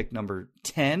at pick number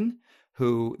 10,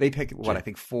 who they pick I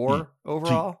think 4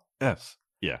 overall. Yes.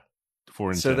 Yeah.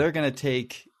 4 and so 10. They're going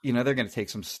to take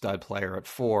some stud player at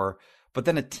 4, but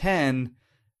then at 10,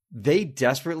 they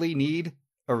desperately need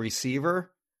a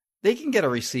receiver. They can get a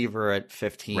receiver at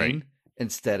 15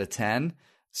 instead of 10.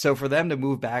 So for them to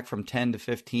move back from 10 to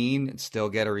 15 and still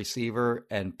get a receiver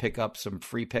and pick up some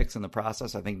free picks in the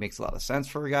process, I think makes a lot of sense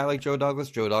for a guy like Joe Douglas.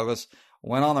 Joe Douglas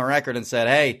went on the record and said,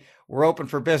 hey, we're open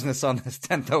for business on this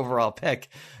 10th overall pick.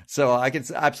 So I could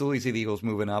absolutely see the Eagles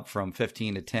moving up from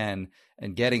 15 to 10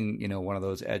 and getting, one of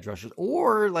those edge rushers,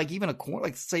 or like even a corner,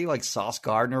 like say like Sauce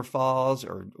Gardner falls,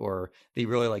 or they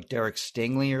really like Derek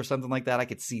Stingley or something like that. I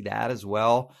could see that as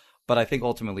well. But I think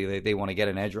ultimately they want to get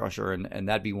an edge rusher, and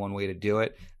that'd be one way to do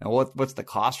it. Now, what's the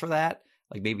cost for that?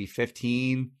 Like maybe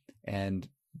 15, and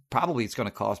probably it's going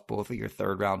to cost both of your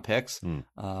third-round picks,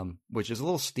 which is a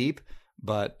little steep.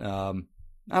 But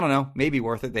I don't know, maybe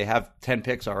worth it. They have 10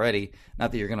 picks already.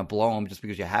 Not that you're going to blow them just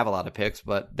because you have a lot of picks,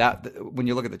 but that when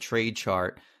you look at the trade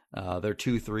chart, their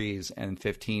 2 3s and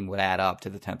 15 would add up to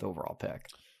the 10th overall pick.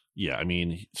 Yeah, I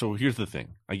mean, so here's the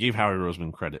thing. I gave Howie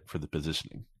Roseman credit for the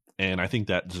positioning, and I think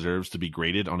that deserves to be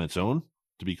graded on its own,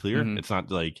 to be clear. It's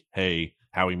not like, hey,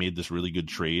 Howie made this really good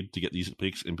trade to get these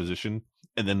picks in position,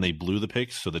 and then they blew the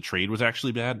picks, so the trade was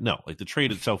actually bad. No, like the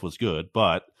trade itself was good,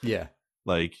 but yeah.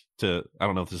 Like I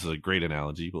don't know if this is a great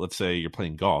analogy, but let's say you're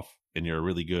playing golf and you're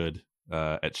really good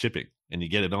at chipping, and you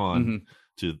get it on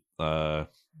to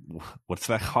what's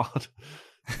that called?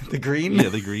 The green? Yeah,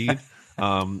 the green.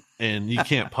 And you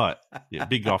can't putt. Yeah,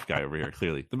 big golf guy over here,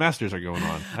 clearly. The Masters are going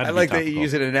on. I like that you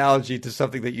use an analogy to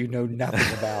something that you know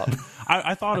nothing about.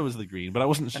 I thought it was the green, but I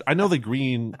wasn't I know the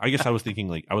green. I guess I was thinking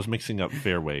like I was mixing up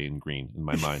fairway and green in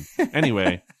my mind.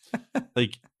 Anyway,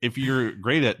 like if you're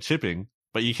great at chipping,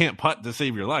 but you can't putt to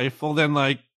save your life, well then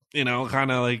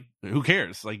kind of like who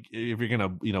cares? Like if you're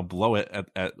gonna blow it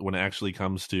at when it actually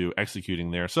comes to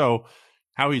executing there. So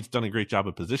Howie's done a great job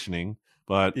of positioning,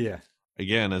 but yeah.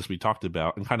 Again, as we talked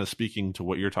about, and kind of speaking to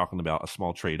what you're talking about, a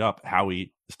small trade up,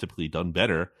 Howie has typically done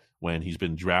better when he's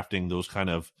been drafting those kind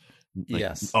of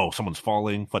someone's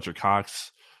falling, Fletcher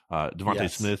Cox, Devontae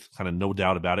Smith, kind of no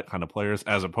doubt about it kind of players,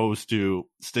 as opposed to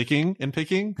sticking and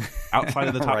picking outside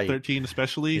of the top 13,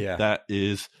 especially. Yeah. That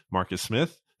is Marcus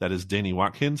Smith. That is Danny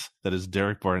Watkins. That is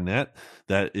Derek Barnett.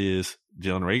 That is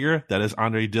Jalen Reagor. That is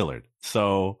Andre Dillard.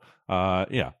 So,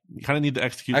 you kind of need to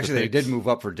execute. Actually, they did move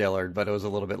up for Dillard, but it was a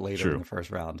little bit later in the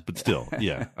first round. But still,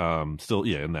 yeah.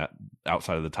 In that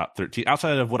outside of the top 13,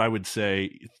 outside of what I would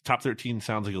say, top 13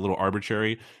 sounds like a little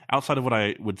arbitrary. Outside of what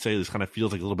I would say, this kind of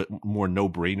feels like a little bit more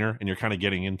no-brainer, and you're kind of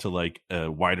getting into like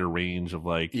a wider range of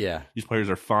like, these players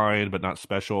are fine, but not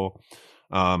special.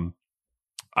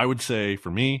 I would say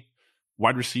for me,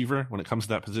 wide receiver, when it comes to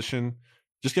that position,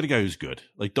 just get a guy who's good.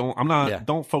 Like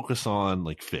don't focus on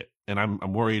like fit. And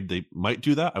I'm worried they might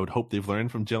do that. I would hope they've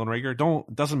learned from Jalen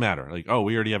Reagor. Doesn't matter. Like,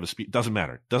 we already have a speed. Doesn't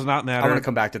matter. Does not matter. I want to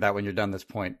come back to that when you're done this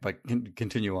point, but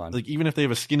continue on. Like, even if they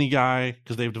have a skinny guy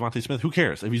because they have Devontae Smith, who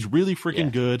cares? If he's really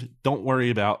freaking good, don't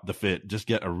worry about the fit. Just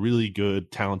get a really good,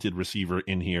 talented receiver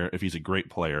in here if he's a great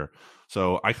player.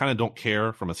 So I kind of don't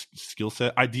care from a skill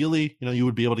set. Ideally, you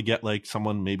would be able to get like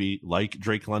someone maybe like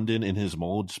Drake London in his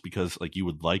mold, just because like you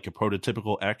would like a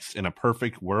prototypical X in a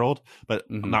perfect world, but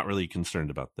I'm not really concerned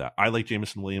about that. I like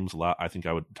Jameson Williams a lot. I think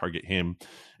I would target him,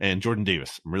 and Jordan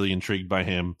Davis. I'm really intrigued by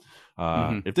him.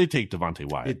 If they take Devontae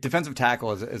Wyatt, defensive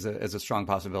tackle is a strong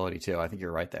possibility too. I think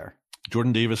you're right there.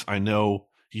 Jordan Davis, I know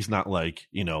he's not like,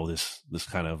 this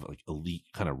kind of like elite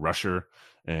kind of rusher.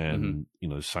 And,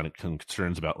 there's kind of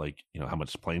concerns about like, how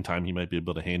much playing time he might be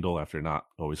able to handle after not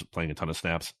always playing a ton of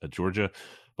snaps at Georgia.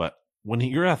 But when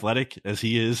you're athletic as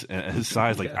he is, at his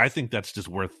size, like I think that's just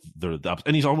worth the ups.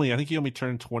 And I think he only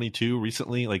turned 22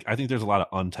 recently. Like I think there's a lot of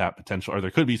untapped potential, or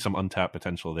there could be some untapped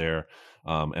potential there.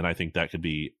 And I think that could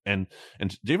be, and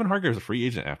Javon Hargrave is a free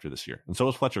agent after this year, and so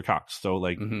is Fletcher Cox. So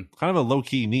like kind of a low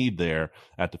key need there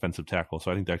at defensive tackle.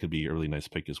 So I think that could be a really nice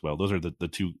pick as well. Those are the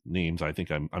two names I think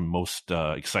I'm most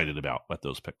excited about at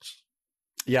those picks.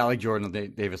 Yeah, I like Jordan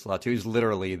Davis a lot too. He's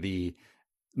literally the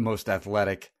most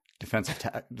athletic defensive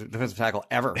tackle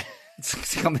ever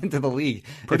to come into the league.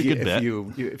 Pretty good bet.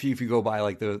 If you go by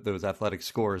like those athletic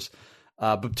scores.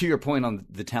 But to your point on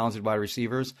the talented wide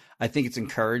receivers, I think it's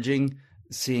encouraging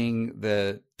seeing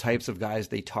the types of guys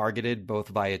they targeted both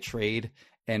via trade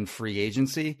and free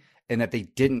agency, and that they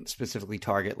didn't specifically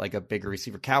target like a bigger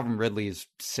receiver. Calvin Ridley is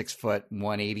 6 foot,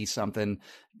 180 something.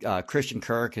 Christian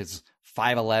Kirk is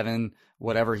 5'11",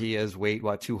 whatever he is, weight,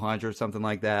 200, something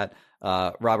like that.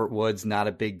 Robert Woods, not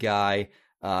a big guy.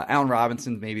 Allen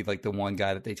Robinson's maybe like the one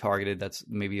guy that they targeted that's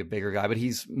maybe a bigger guy, but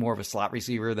he's more of a slot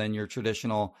receiver than your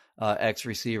traditional X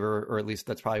receiver, or at least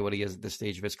that's probably what he is at this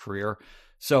stage of his career.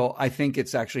 So I think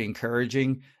it's actually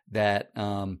encouraging that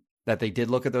that they did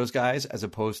look at those guys as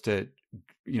opposed to,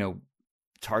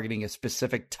 targeting a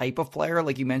specific type of player.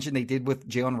 Like you mentioned, they did with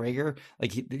Jalen Reagor.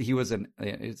 Like he was an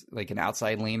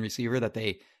outside lane receiver that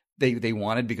they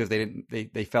wanted because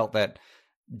they felt that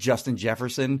Justin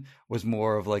Jefferson was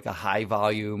more of like a high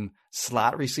volume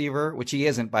slot receiver, which he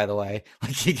isn't, by the way.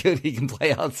 Like he can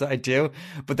play outside too,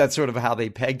 but that's sort of how they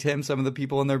pegged him. Some of the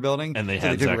people in their building, and they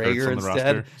had Zach Ertz on the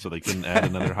roster, so they couldn't add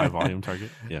another high volume target.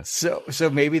 Yeah. So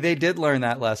maybe they did learn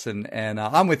that lesson, and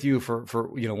I'm with you for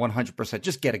 100%.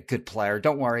 Just get a good player.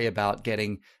 Don't worry about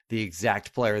getting the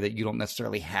exact player that you don't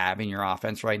necessarily have in your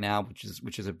offense right now,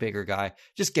 which is a bigger guy.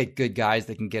 Just get good guys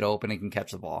that can get open and can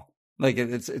catch the ball. Like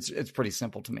it's pretty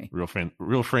simple to me. Real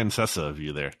Francesa of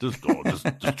you there. Just go,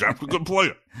 just draft a good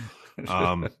player.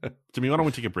 Jimmy, why don't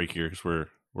we take a break here because we're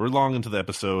long into the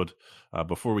episode.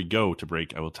 Before we go to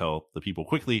break, I will tell the people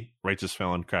quickly: Righteous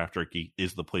Felon Craft Jerky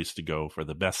is the place to go for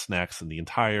the best snacks in the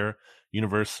entire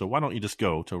universe. So why don't you just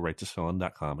go to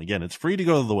righteousfelon.com? Again, it's free to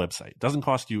go to the website. It doesn't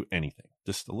cost you anything.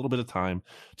 Just a little bit of time.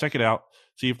 Check it out.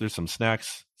 See if there's some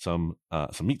snacks, some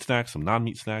meat snacks, some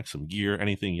non-meat snacks, some gear,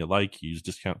 anything you like. Use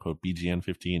discount code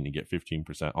BGN15 and you get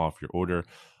 15% off your order.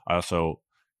 I also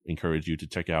encourage you to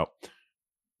check out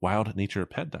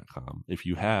wildnaturepet.com. If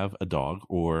you have a dog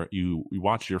or you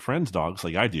watch your friends' dogs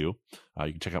like I do,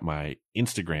 you can check out my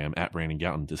Instagram at Brandon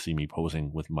Gouton to see me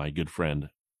posing with my good friend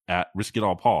at Risk It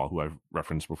All Paul, who I've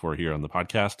referenced before here on the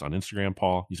podcast on Instagram.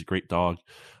 Paul, he's a great dog,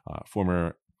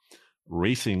 former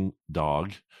racing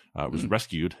dog, was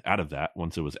rescued out of that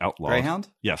once it was outlawed. Greyhound?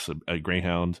 Yes, a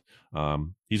greyhound.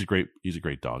 He's a great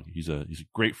dog. He's a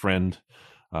great friend.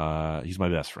 He's my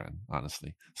best friend,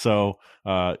 honestly. So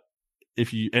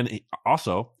he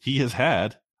has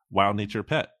had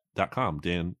wildnaturepet.com.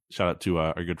 Dan, shout out to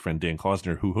our good friend Dan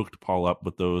Klausner, who hooked Paul up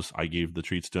with those. I gave the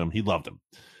treats to him. He loved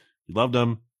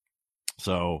them.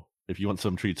 So if you want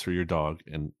some treats for your dog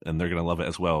and they're going to love it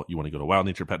as well, you want to go to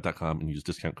wildnaturepet.com and use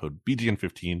discount code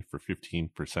BGN15 for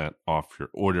 15% off your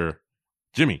order.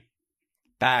 Jimmy.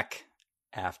 Back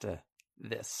after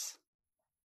this.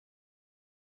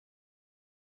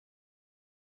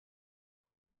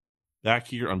 Back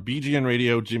here on BGN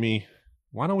Radio. Jimmy,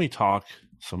 why don't we talk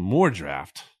some more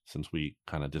draft since we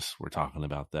kind of just were talking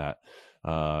about that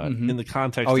in the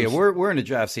context of... we're in a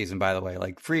draft season, by the way.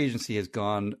 Like free agency has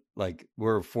gone, like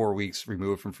we're 4 weeks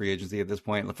removed from free agency at this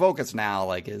point. The focus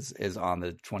now is on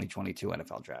the 2022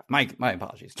 NFL draft. My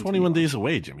apologies. 21 days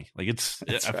away, Jimmy. Like I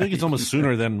feel like it's almost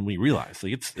sooner than we realize.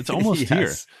 Like it's almost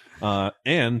yes. here.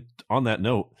 And on that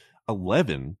note,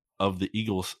 11 of the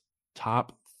Eagles'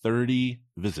 top 30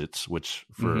 visits, which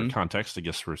for context, I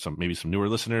guess for some newer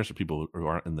listeners or people who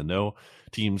aren't in the know,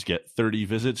 teams get 30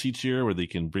 visits each year where they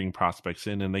can bring prospects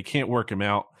in and they can't work them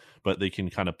out, but they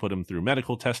can kind of put them through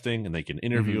medical testing and they can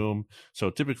interview them. So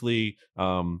typically,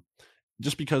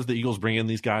 just because the Eagles bring in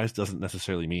these guys doesn't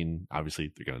necessarily mean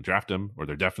obviously they're going to draft them or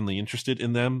they're definitely interested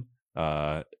in them.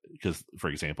 Because, for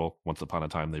example, once upon a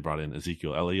time they brought in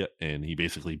Ezekiel Elliott and he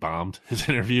basically bombed his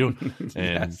interview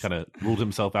and kind of ruled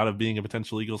himself out of being a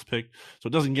potential Eagles pick. So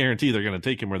it doesn't guarantee they're going to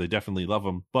take him or they definitely love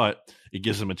him, but it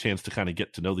gives them a chance to kind of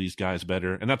get to know these guys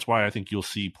better. And that's why I think you'll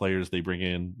see players they bring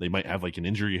in, they might have like an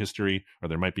injury history or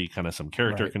there might be kind of some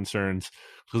character concerns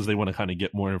because they want to kind of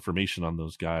get more information on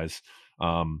those guys.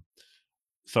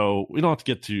 So we don't have to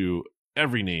get to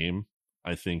every name,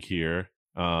 I think, here.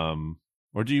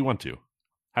 Or do you want to?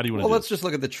 How do you want to do let's just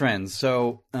look at the trends.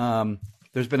 So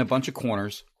there's been a bunch of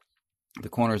corners. The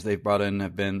corners they've brought in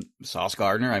have been Sauce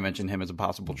Gardner. I mentioned him as a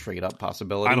possible trade-up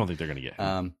possibility. I don't think they're going to get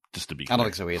him, just to be clear. I don't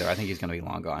think so either. I think he's going to be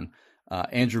long gone.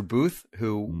 Andrew Booth,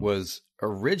 who was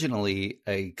originally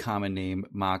a common name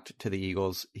mocked to the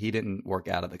Eagles. He didn't work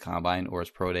out at the Combine or his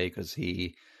pro day because I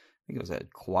think it was a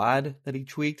quad that he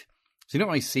tweaked. So you don't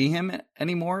really see him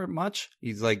anymore much.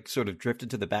 He's like sort of drifted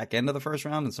to the back end of the first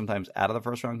round and sometimes out of the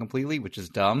first round completely, which is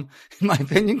dumb in my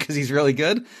opinion because he's really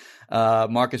good.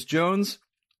 Marcus Jones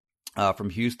from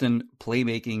Houston,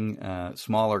 playmaking,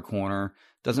 smaller corner.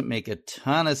 Doesn't make a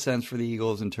ton of sense for the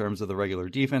Eagles in terms of the regular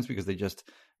defense because they just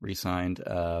re-signed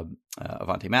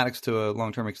Avonte Maddox to a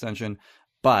long-term extension.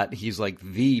 but he's like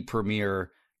the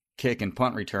premier kick and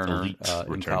punt returner in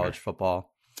returner. college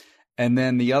football. And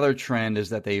then the other trend is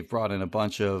that they've brought in a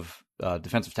bunch of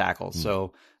defensive tackles.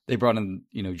 So they brought in,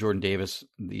 Jordan Davis,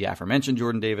 the aforementioned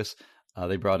Jordan Davis.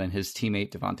 They brought in his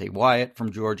teammate Devontae Wyatt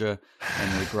from Georgia,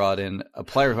 and they brought in a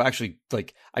player who actually,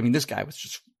 this guy was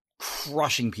just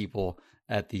crushing people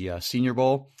at the Senior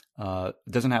Bowl.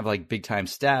 Doesn't have like big time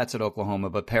stats at Oklahoma,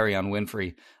 but Perion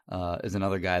Winfrey is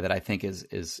another guy that I think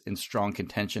is in strong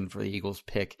contention for the Eagles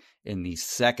pick in the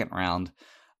second round.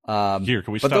 Here,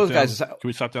 can we stop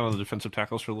down on the defensive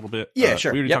tackles for a little bit? Yeah,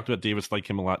 sure. We already talked about Davis, like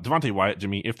him a lot. Devontae Wyatt,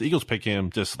 Jimmy, if the Eagles pick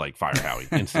him, just like fire Howie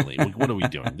instantly. What are we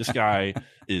doing? This guy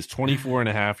is 24 and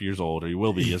a half years old, or he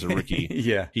will be as a rookie.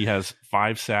 Yeah. He has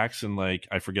 5 sacks and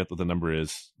I forget what the number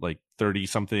is, 30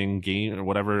 something game or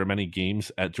whatever many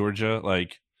games at Georgia.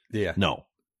 Yeah.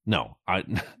 No,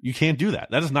 you can't do that.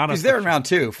 That is not. He's there in round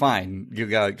 2. Fine, you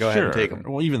got go ahead and take him.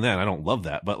 Well, even then, I don't love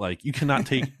that, but you cannot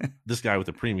take this guy with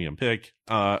a premium pick.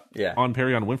 On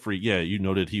Perion Winfrey, you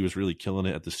noted he was really killing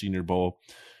it at the Senior Bowl.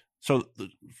 So,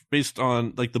 based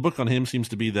on the book on him seems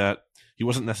to be that he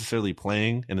wasn't necessarily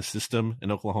playing in a system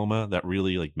in Oklahoma that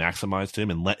really maximized him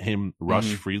and let him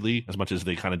rush freely as much as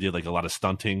they kind of did a lot of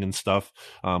stunting and stuff.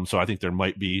 So I think there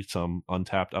might be some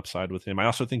untapped upside with him. I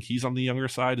also think he's on the younger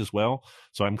side as well.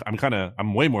 So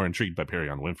I'm way more intrigued by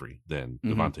Perion Winfrey than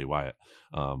Devontae Wyatt.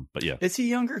 But yeah, is he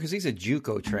younger? Because he's a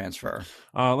JUCO transfer.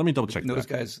 Let me double check those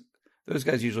that. Those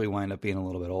guys usually wind up being a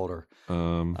little bit older.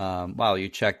 While you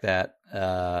check that,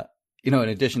 in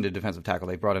addition to defensive tackle,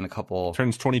 they brought in a couple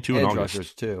turns 22 in August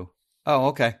rushers too. Oh,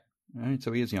 okay. All right,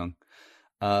 so he is young.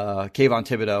 Kayvon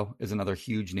Thibodeau is another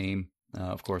huge name.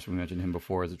 Of course, we mentioned him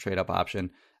before as a trade up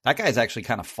option. That guy's actually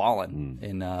kind of fallen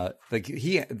in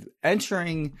he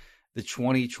entering the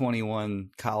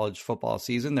 2021 college football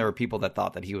season. There were people that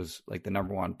thought that he was the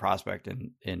number one prospect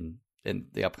in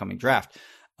the upcoming draft.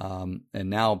 And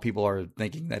now people are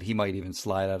thinking that he might even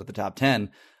slide out of the top 10.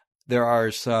 There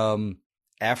are some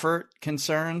effort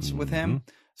concerns with him.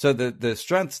 So the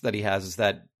strengths that he has is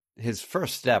that his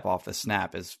first step off the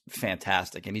snap is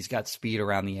fantastic, and he's got speed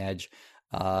around the edge.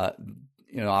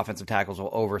 Offensive tackles will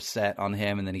overset on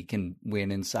him, and then he can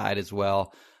win inside as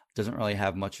well. Doesn't really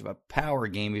have much of a power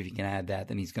game. If you can add that,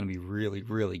 then he's going to be really,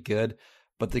 really good.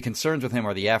 But the concerns with him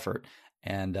are the effort,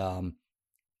 and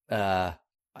I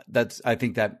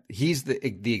think that he's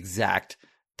the exact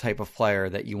type of player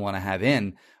that you want to have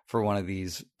in for one of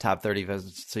these top 30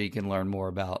 visits, so you can learn more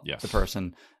about the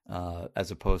person, as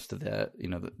opposed to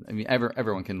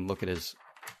everyone can look at his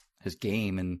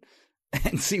game and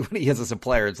see what he is as a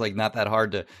player. It's not that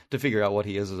hard to figure out what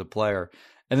he is as a player.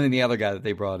 And then the other guy that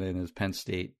they brought in is Penn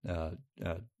State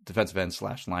defensive end /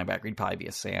 linebacker. He'd probably be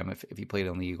a Sam if he played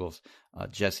on the Eagles.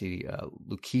 Jesse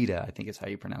Lukita, I think is how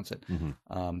you pronounce it.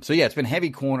 So it's been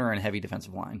heavy corner and heavy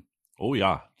defensive line. Oh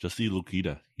yeah, Jesse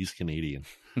Lukita. He's Canadian.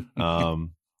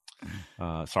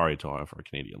 Sorry to all of our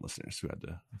Canadian listeners who had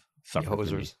to suffer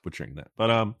from me butchering that. But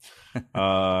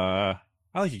I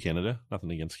like you, Canada.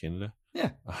 Nothing against Canada. Yeah.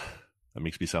 That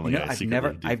makes me sound like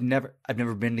I've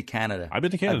never been to Canada. I've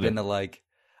been to Canada.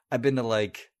 I've been to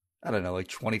I don't know,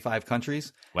 25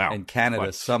 countries. Wow. And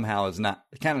Canada somehow is not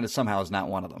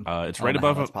one of them. It's right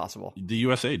above that's possible. The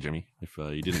USA, Jimmy, if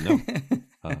you didn't know.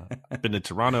 I've been to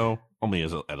Toronto only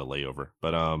at a layover,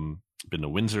 but been to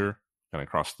Windsor, kind of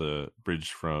across the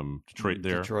bridge from Detroit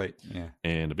there. Detroit, yeah.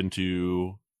 And I've been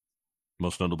to,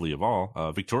 most notably of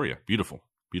all, Victoria. Beautiful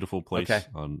place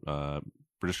on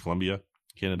British Columbia,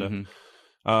 Canada.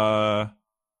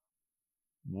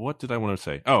 What did I want to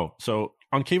say? Oh, so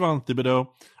on Kayvon Thibodeau,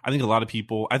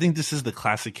 I think this is the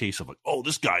classic case of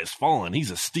this guy is fallen. He's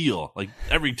a steal.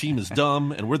 Every team is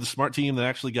dumb, and we're the smart team that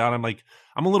actually got him.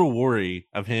 I'm a little worried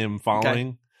of him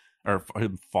falling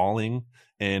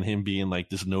and him being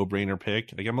this no-brainer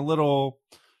pick. I'm a little...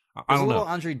 I don't know. There's a little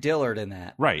Andre Dillard in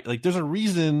that. Right. There's a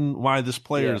reason why this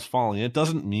player is falling. It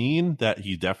doesn't mean that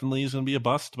he definitely is going to be a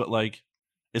bust, but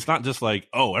it's not just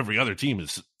every other team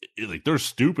is they're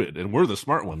stupid and we're the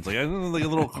smart ones. I don't know, a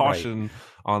little caution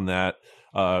on that.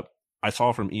 I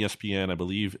saw from ESPN, I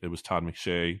believe it was Todd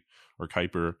McShay or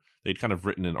Kuiper. They'd kind of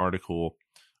written an article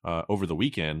over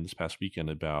this past weekend,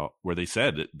 about where they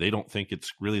said that they don't think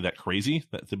it's really that crazy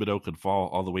that Thibodeau could fall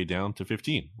all the way down to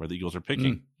 15, where the Eagles are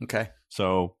picking. Okay.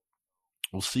 So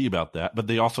we'll see about that. But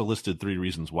they also listed 3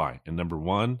 reasons why. And number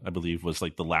 1, I believe, was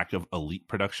the lack of elite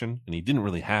production. And he didn't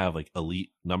really have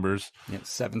elite numbers. Yeah,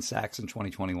 7 sacks in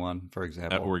 2021, for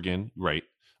example. At Oregon, right.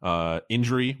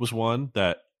 Injury was one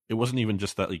that it wasn't even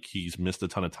just that he's missed a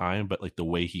ton of time, but the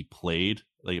way he played,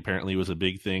 apparently was a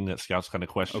big thing that scouts kind of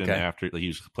questioned after he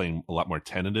was playing a lot more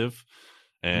tentative.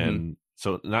 And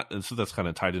So that's kind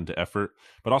of tied into effort,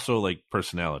 but also like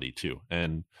personality too.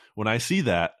 And when I see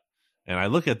that, and I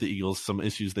look at the Eagles, some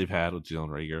issues they've had with Jalen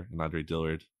Reagor and Andre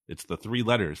Dillard, it's the three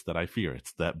letters that I fear.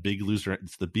 It's that big loser.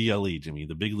 It's the BLE, Jimmy.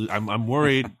 The big loser. I'm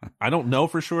worried. I don't know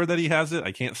for sure that he has it.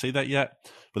 I can't say that yet,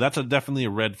 but that's definitely a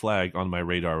red flag on my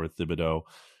radar with Thibodeau.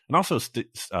 And also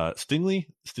Stingley.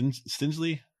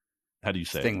 How do you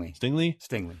say Stingley,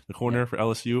 the corner for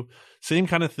LSU. Same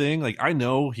kind of thing. Like, I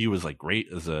know he was like great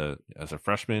as a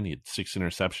freshman. He had 6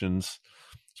 interceptions.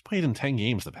 He's played in 10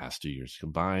 games the past 2 years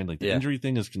combined. Like, the injury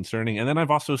thing is concerning. And then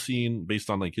I've also seen, based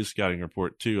on like his scouting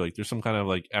report too, like there's some kind of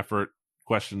like effort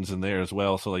questions in there as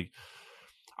well. So like,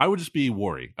 I would just be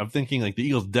worried. I'm thinking like the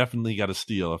Eagles definitely got a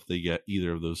steal if they get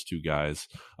either of those two guys.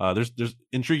 There's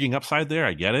intriguing upside there.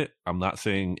 I get it. I'm not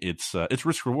saying it's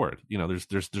risk reward. You know,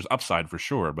 there's upside for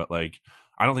sure, but like,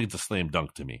 I don't think it's a slam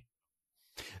dunk to me.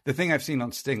 The thing I've seen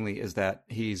on Stingley is that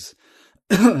he's,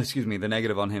 excuse me, the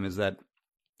negative on him is that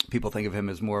people think of him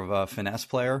as more of a finesse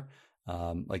player,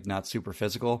 like not super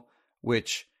physical,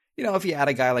 which, you know, if you add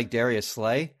a guy like Darius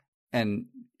Slay and,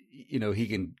 you know, he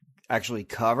can actually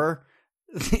cover,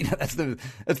 you know, that's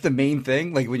the main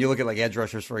thing. Like when you look at like edge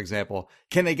rushers, for example,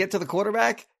 can they get to the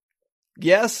quarterback?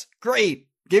 Yes. Great.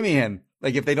 Give me him.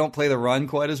 Like if they don't play the run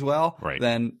quite as well, right,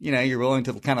 then, you know, you're willing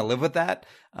to kind of live with that.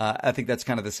 I think that's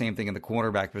kind of the same thing in the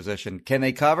cornerback position. Can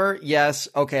they cover? Yes.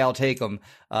 Okay. I'll take him.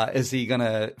 Is he going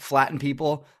to flatten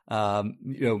people? You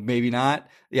know, maybe not.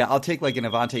 Yeah. I'll take like an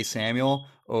Avante Samuel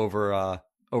over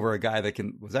a guy that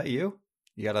can, was that you?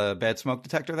 You got a bad smoke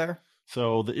detector there?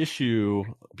 So the issue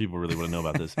people really want to know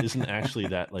about this isn't actually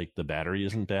that like the battery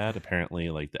isn't bad. Apparently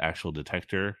like the actual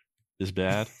detector is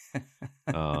bad.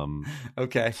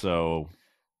 Okay. So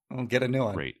I'll get a new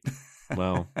one. Great.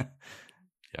 Well, yeah,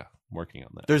 I'm working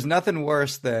on that. There's nothing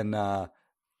worse than it's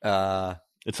not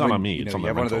on me. It's on you the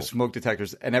have rental. one of those smoke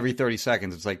detectors, and every 30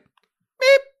 seconds it's like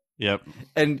beep. Yep.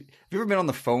 And have you ever been on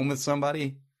the phone with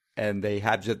somebody and they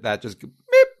have that just beep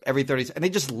every 30 seconds, and they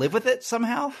just live with it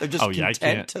somehow? They're just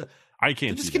content I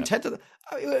can't. Just content to.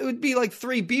 It would be like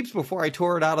 3 beeps before I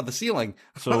tore it out of the ceiling.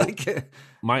 So like,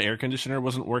 my air conditioner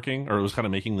wasn't working, or it was kind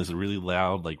of making this really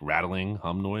loud, like rattling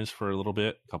hum noise for a little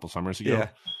bit a couple summers ago. Yeah.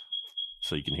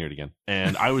 So you can hear it again.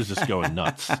 And I was just going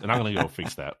nuts. And I'm going to go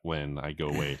fix that when I go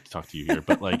away to talk to you here.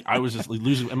 But like, I was just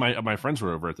losing. And my friends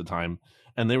were over at the time,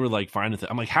 and they were like fine with it.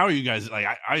 I'm like, how are you guys? Like,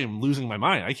 I am losing my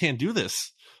mind. I can't do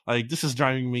this. Like, this is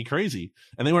driving me crazy.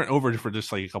 And they weren't over for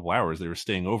just like a couple hours. They were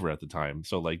staying over at the time.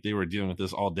 So like they were dealing with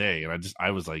this all day. And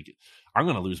I was like, I'm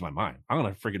going to lose my mind. I'm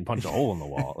going to freaking punch a hole in the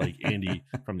wall. Like Andy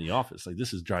from The Office. Like,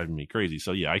 this is driving me crazy.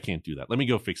 So yeah, I can't do that. Let me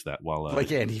go fix that while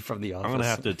like Andy from The Office. I'm going to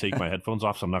have to take my headphones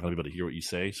off. So I'm not going to be able to hear what you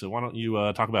say. So why don't you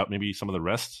talk about maybe some of the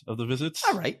rest of the visits?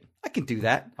 All right. I can do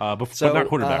that. But not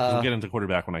quarterback. We'll get into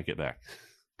quarterback when I get back.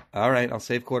 All right. I'll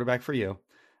save quarterback for you.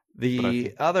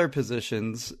 The other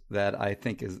positions that I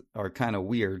think are kind of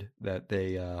weird that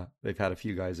they've had a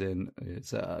few guys in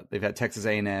is they've had Texas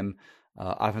A&M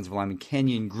offensive lineman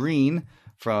Kenyon Green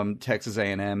from Texas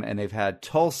A&M, and they've had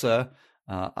Tulsa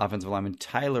offensive lineman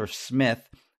Tyler Smith,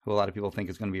 who a lot of people think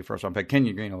is going to be a first-round pick.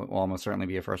 Kenyon Green will almost certainly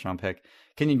be a first-round pick.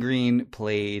 Kenyon Green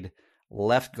played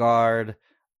left guard,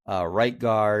 right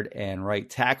guard, and right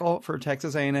tackle for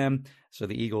Texas A&M, so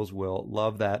the Eagles will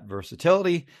love that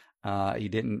versatility. He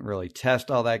didn't really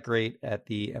test all that great at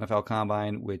the NFL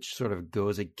Combine, which sort of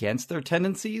goes against their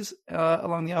tendencies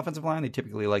along the offensive line. They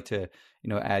typically like to,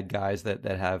 add guys that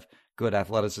have good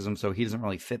athleticism, so he doesn't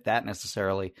really fit that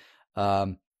necessarily.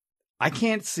 I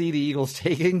can't see the Eagles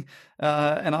taking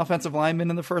an offensive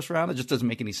lineman in the first round. It just doesn't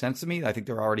make any sense to me. I think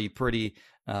they're already pretty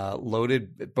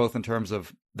loaded, both in terms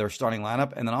of their starting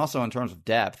lineup and then also in terms of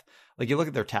depth. Like, you look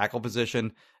at their tackle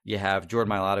position, you have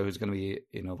Jordan Mailata, who's going to be,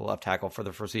 the left tackle for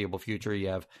the foreseeable future. You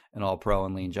have an All-Pro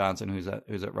and Lane Johnson, who's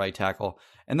at right tackle.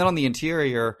 And then on the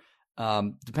interior,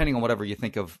 depending on whatever you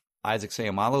think of Isaac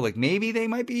Seumalo, like maybe they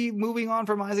might be moving on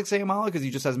from Isaac Seumalo because he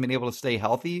just hasn't been able to stay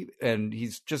healthy. And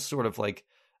he's just sort of like,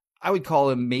 I would call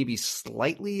him maybe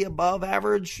slightly above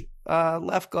average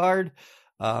left guard.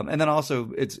 And then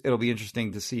also it'll be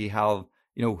interesting to see how,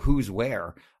 who's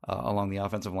where along the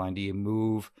offensive line. Do you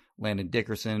move Landon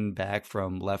Dickerson back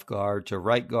from left guard to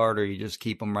right guard, or you just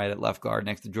keep him right at left guard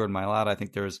next to Jordan Mailata? I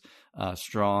think there's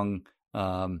strong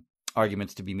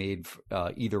arguments to be made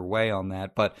either way on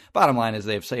that. But bottom line is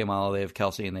they have Seumalo, they have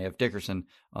Kelsey, and they have Dickerson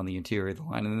on the interior of the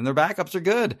line. And then their backups are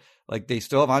good. Like, they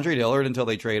still have Andre Dillard until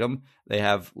they trade him. They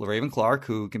have LaRaven Clark,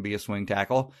 who can be a swing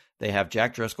tackle. They have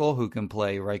Jack Driscoll, who can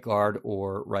play right guard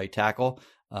or right tackle.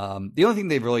 The only thing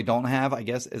they really don't have, I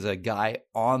guess, is a guy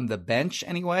on the bench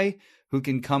anyway who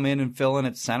can come in and fill in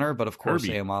at center. But of course,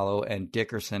 Seumalo and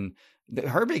Dickerson,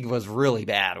 Herbig was really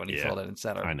bad when he filled in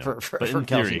center for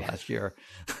Kelsey last year.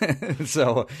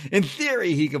 So in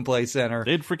theory, he can play center.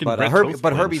 They'd freaking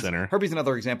Herbie's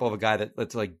another example of a guy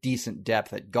that's like decent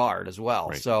depth at guard as well.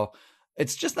 Right. So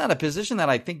it's just not a position that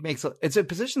I think it's a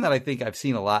position that I think I've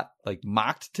seen a lot, like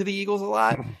mocked to the Eagles a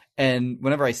lot. And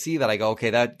whenever I see that, I go,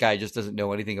 okay, that guy just doesn't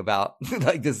know anything about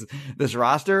like this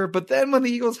roster. But then when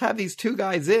the Eagles have these two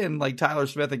guys in, like Tyler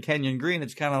Smith and Kenyon Green,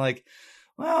 it's kind of like,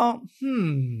 well,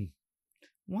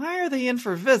 why are they in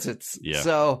for visits? Yeah.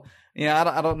 So,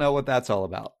 I don't know what that's all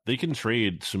about. They can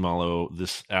trade Sumalo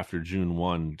this after June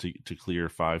 1 to clear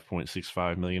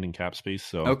 $5.65 million in cap space.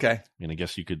 So, okay. I mean, I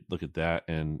guess you could look at that,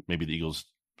 and maybe the Eagles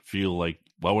feel like,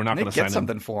 well, we're not going to sign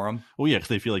something for him. Well, yeah, because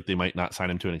they feel like they might not sign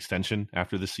him to an extension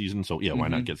after this season. So, yeah, why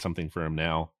not get something for him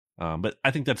now? But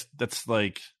I think that's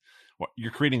like,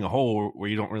 you're creating a hole where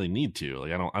you don't really need to.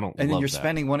 Like, I don't. And then you're that.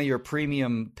 Spending one of your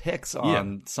premium picks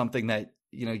on something that,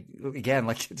 again,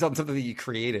 like it's on something that you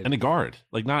created. And a guard,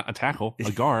 like not a tackle,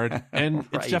 a guard. And right.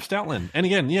 It's Jeff Stoutland. And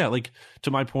again, like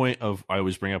to my point of, I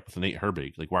always bring up with Nate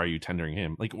Herbig, like, why are you tendering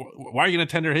him? Like, why are you going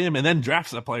to tender him and then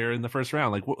draft a player in the first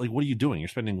round? Like, what are you doing? You're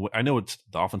spending, I know it's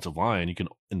the offensive line. You can,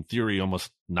 in theory, almost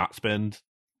not spend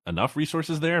enough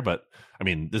resources there. But I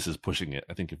mean, this is pushing it.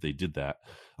 I think if they did that,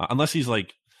 unless he's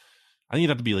like, I think you'd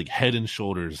have to be like head and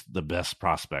shoulders the best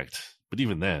prospect. But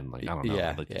even then, like, I don't know,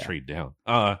 I'd like to trade down.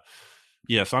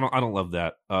 Yeah, so I don't love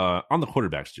that. On the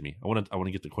quarterbacks, Jimmy, I want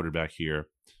to get the quarterback here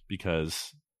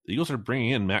because the Eagles are bringing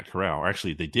in Matt Corral. Or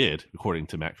actually, they did, according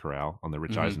to Matt Corral on the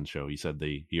Rich Eisen show. He said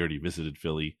he already visited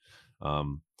Philly,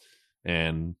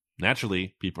 and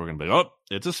naturally, people are going to be like, "Oh,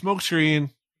 it's a smokescreen.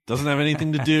 Doesn't have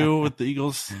anything to do with the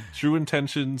Eagles' true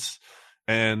intentions."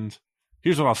 And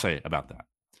here's what I'll say about that: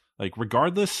 like,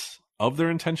 regardless of their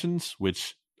intentions,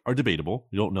 which are debatable,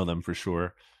 you don't know them for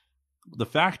sure. The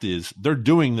fact is, they're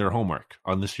doing their homework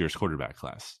on this year's quarterback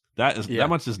class. That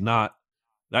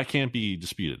can't be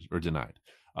disputed or denied.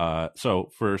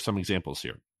 So for some examples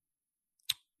here,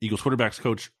 Eagles quarterbacks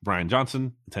coach Brian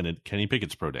Johnson attended Kenny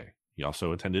Pickett's pro day. He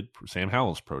also attended Sam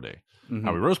Howell's pro day.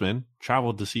 Howie Roseman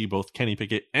traveled to see both Kenny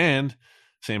Pickett and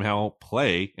Sam Howell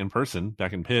play in person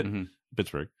back in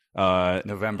Pittsburgh.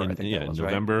 November, I think. In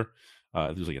November. Right?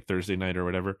 It was like a Thursday night or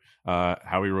whatever.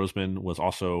 Howie Roseman was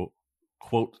also,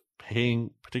 quote, paying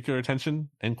particular attention,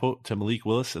 end quote, to Malik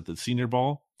Willis at the Senior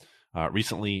Bowl.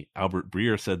 Recently, Albert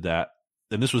Breer said that,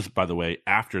 and this was, by the way,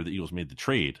 after the Eagles made the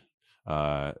trade.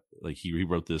 Like he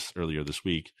wrote this earlier this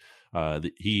week.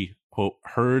 That he, quote,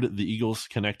 heard the Eagles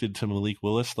connected to Malik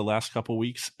Willis the last couple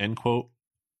weeks, end quote.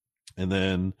 And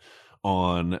then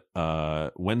on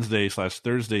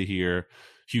Wednesday/Thursday here,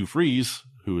 Hugh Freeze,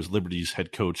 who is Liberty's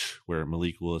head coach where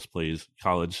Malik Willis plays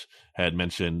college, had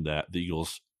mentioned that the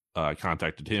Eagles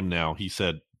contacted him. Now he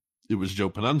said it was Joe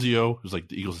Panunzio, who's like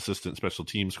the Eagles assistant special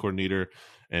teams coordinator.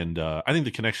 And I think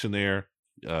the connection there,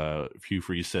 Hugh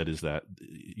Freeze said, is that,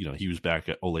 he was back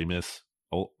at Ole Miss.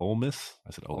 Ole Miss?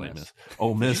 I said Ole Miss.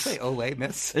 Ole Miss. Did you say Ole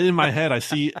Miss? In my head, I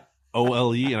see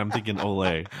OLE and I'm thinking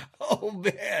Ole. Oh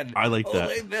man. I like that.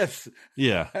 Ole Miss.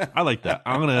 Yeah, I like that.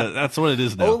 that's what it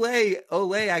is now.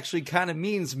 Ole actually kind of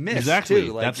means miss. Exactly.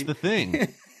 Too. That's the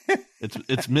thing.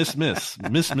 It's miss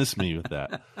me with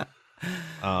that.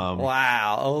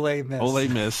 Wow, Ole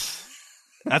Miss.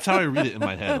 That's how I read it in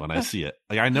my head when I see it.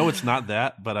 Like, I know it's not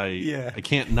that, but I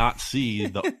can't not see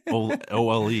the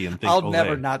OLE and think I'll Ole.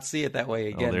 never not see it that way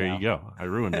again. Oh, there you go. I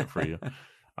ruined it for you.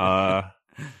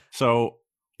 So,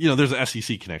 there's an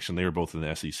SEC connection. They were both in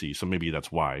the SEC, so maybe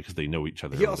that's why, because they know each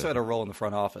other. He also had a role in the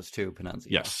front office too, Panunzio.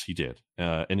 Yes, he did.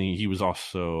 And he was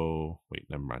also, wait,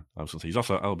 never mind. I was going to say he's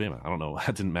also Alabama. I don't know.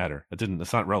 That didn't matter.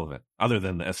 It's not relevant other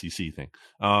than the SEC thing.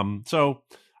 So,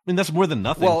 I mean, that's more than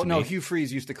nothing. Well, no, Hugh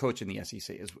Freeze used to coach in the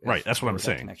SEC. Right, that's what I'm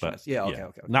saying. But,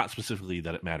 okay. Not specifically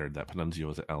that it mattered that Panunzio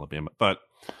was at Alabama, but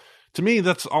to me,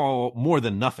 that's all more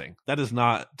than nothing. That is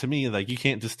not, to me, like, you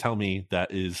can't just tell me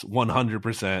that is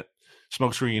 100%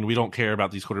 smokescreen. We don't care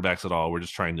about these quarterbacks at all. We're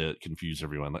just trying to confuse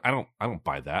everyone. Like, I don't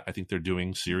buy that. I think they're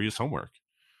doing serious homework.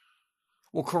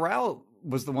 Well, Corral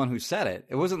was the one who said it.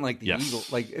 It wasn't like the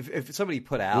Eagles. Like, if somebody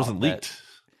put out, it wasn't leaked.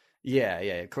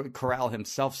 Yeah. Corral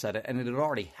himself said it, and it had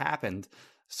already happened.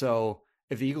 So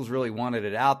if the Eagles really wanted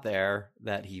it out there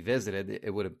that he visited,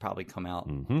 it would have probably come out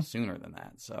sooner than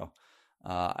that. So,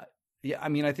 I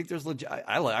mean, I think there's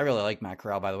I really like Matt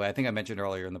Corral, by the way. I think I mentioned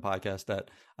earlier in the podcast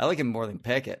that I like him more than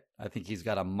Pickett. I think he's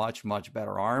got a much, much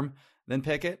better arm than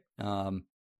Pickett.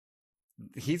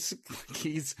 He's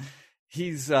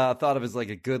thought of as like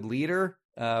a good leader,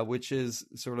 which is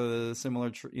sort of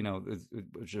similar,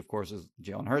 which of course is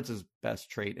Jalen Hurts' best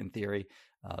trait in theory,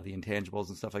 the intangibles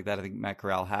and stuff like that. I think Matt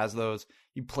Corral has those.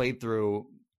 He played through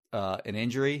an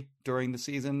injury during the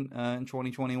season in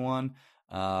 2021.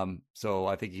 So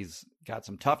I think he's got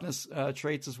some toughness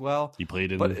traits as well. He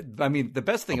played in, but I mean, the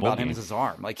best thing about him game. is his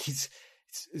arm. Like he's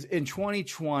in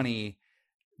 2020.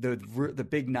 The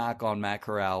big knock on Matt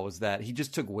Corral was that he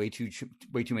just took way too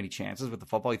many chances with the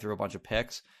football. He threw a bunch of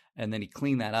picks, and then he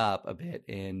cleaned that up a bit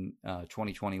in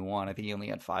 2021. I think he only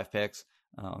had 5 picks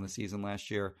on the season last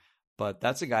year. But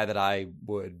that's a guy that I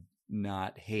would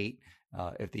not hate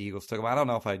if the Eagles took him. I don't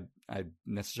know if I'd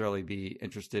necessarily be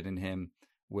interested in him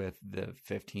with the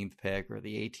 15th pick or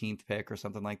the 18th pick or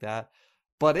something like that.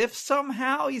 But if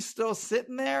somehow he's still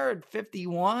sitting there at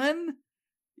 51,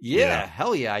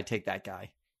 hell yeah, I'd take that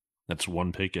guy. That's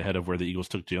 1 pick ahead of where the Eagles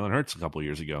took Jalen Hurts a couple of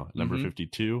years ago. Number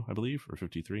 52, I believe, or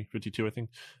 53, 52, I think.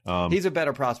 He's a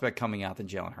better prospect coming out than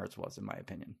Jalen Hurts was, in my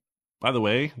opinion. By the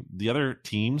way, the other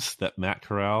teams that Matt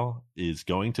Corral is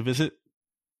going to visit,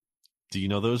 do you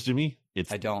know those, Jimmy?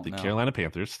 I don't know. Carolina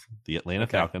Panthers, the Atlanta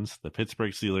Falcons, the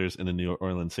Pittsburgh Steelers, and the New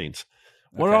Orleans Saints.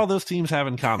 What do all those teams have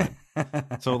in common?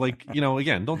 So, like,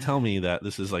 again, don't tell me that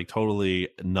this is like totally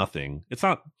nothing. It's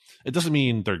not. It doesn't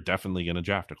mean they're definitely going to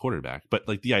draft a quarterback, but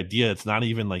like the idea, it's not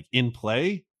even like in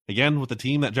play. Again, with the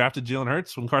team that drafted Jalen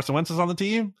Hurts when Carson Wentz is on the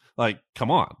team, like,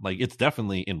 come on, like it's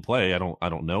definitely in play. I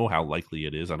don't know how likely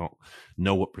it is. I don't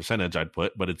know what percentage I'd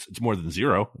put, but it's more than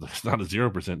 0. It's not a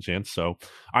 0% chance. So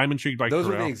I'm intrigued by those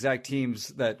Corral. are the exact teams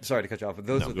that. Sorry to cut you off, but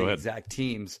those are the exact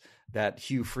teams that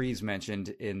Hugh Freeze mentioned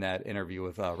in that interview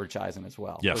with Rich Eisen as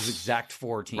well. Yes, those exact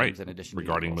 4 teams in addition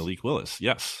regarding to Malik Willis.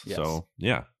 Yes. So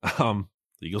yeah, the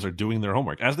Eagles are doing their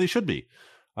homework as they should be.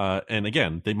 And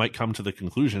again, they might come to the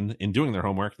conclusion in doing their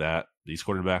homework that these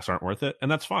quarterbacks aren't worth it, and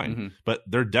that's fine. Mm-hmm. But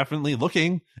they're definitely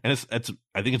looking, and it's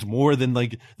I think it's more than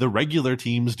like the regular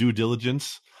team's due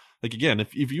diligence. Like again,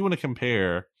 if you want to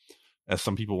compare, as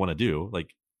some people want to do,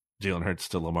 like Jalen Hurts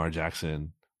to Lamar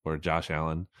Jackson or Josh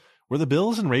Allen, were the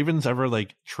Bills and Ravens ever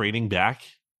like trading back?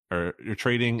 Or you're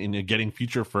trading and you're getting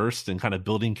future first and kind of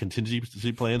building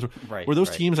contingency plans. Right, were those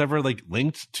teams ever like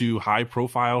linked to high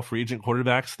profile free agent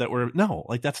quarterbacks that were no,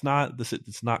 like that's not this.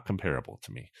 It's not comparable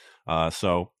to me.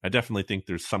 So I definitely think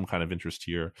there's some kind of interest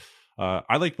here.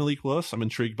 I like Malik Willis. I'm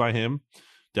intrigued by him.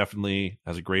 Definitely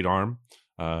has a great arm.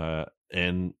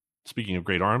 And speaking of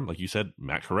great arm, like you said,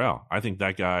 Matt Corral. I think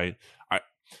that guy.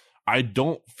 I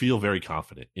don't feel very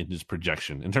confident in his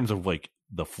projection in terms of like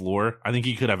the floor. I think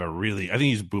he could have I think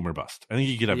he's boomer bust. I think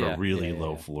he could have a really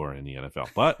low floor in the NFL,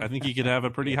 but I think he could have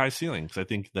a pretty high ceiling because I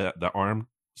think that the arm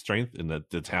strength and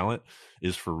the talent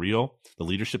is for real. The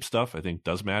leadership stuff I think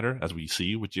does matter, as we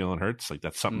see with Jalen Hurts. Like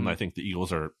that's something I think the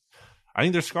Eagles are. I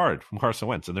think they're scarred from Carson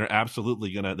Wentz, and they're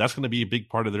absolutely that's going to be a big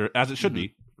part of their, as it should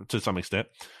be to some extent,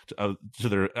 to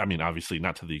their. I mean, obviously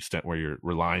not to the extent where you're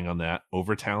relying on that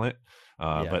over talent.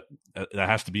 But that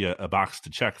has to be a box to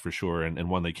check for sure, and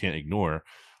one they can't ignore.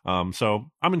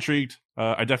 So I'm intrigued.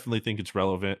 I definitely think it's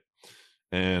relevant,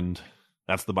 and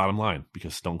that's the bottom line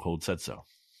because Stone Cold said so.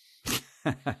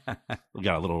 We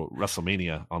got a little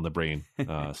WrestleMania on the brain.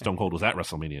 Stone Cold was at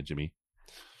WrestleMania, Jimmy.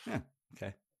 Yeah.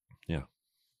 Okay. Yeah.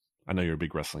 I know you're a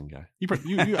big wrestling guy. You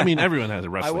I mean, everyone has a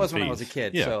wrestling. I was phase. when I was a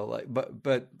kid. Yeah. So like,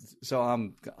 but so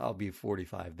I'll be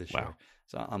 45 this year.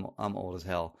 So I'm old as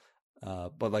hell.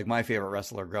 But like my favorite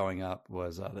wrestler growing up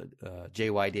was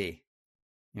JYD.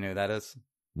 You know who that is?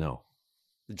 No.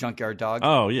 The Junkyard Dog.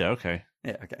 Oh yeah, okay.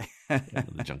 Yeah, okay.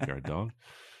 The Junkyard Dog.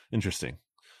 Interesting.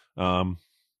 Why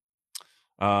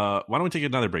don't we take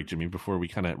another break, Jimmy, before we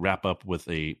kind of wrap up with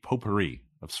a potpourri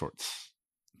of sorts?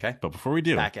 Okay. But before we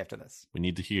do, back after this, we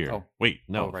need to hear. Oh. Wait,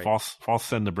 no, right. false.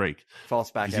 Send the break.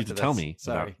 False back you after need to this. tell me.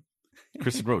 Sorry,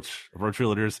 Kristen Roach of Roach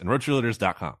Realtors and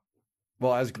RoachRealtors.com.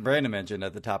 Well, as Brandon mentioned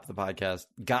at the top of the podcast,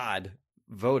 God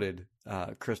voted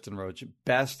Kristen Roach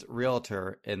best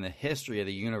realtor in the history of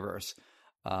the universe.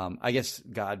 I guess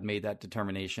God made that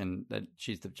determination that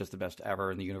she's just the best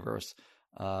ever in the universe.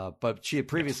 But she had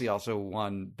previously also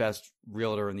won best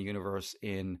realtor in the universe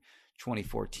in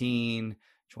 2014,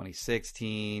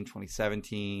 2016,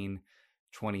 2017,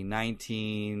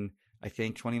 2019, I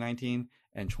think 2019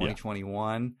 and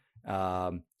 2021.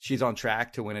 She's on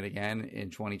track to win it again in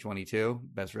 2022,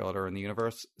 best realtor in the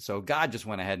universe. So God just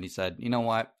went ahead and he said, you know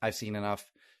what? I've seen enough.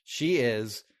 She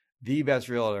is the best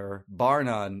realtor, bar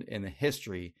none, in the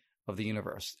history of the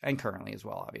universe and currently as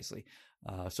well, obviously.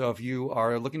 So if you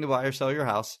are looking to buy or sell your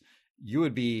house, you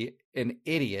would be an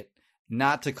idiot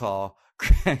not to call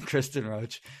Kristen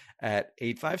Roach at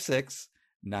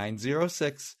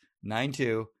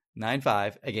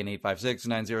 856-906-9295. Again,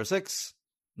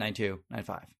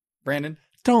 856-906-9295. Brandon?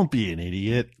 Don't be an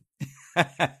idiot.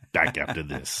 Back after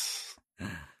this.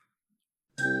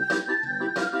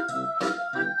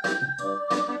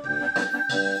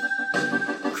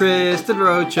 Kristen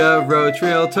Rocha, Roach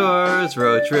Realtors,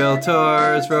 Roach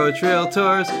Realtors, Roach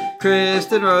Realtors.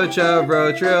 Kristen Rocha,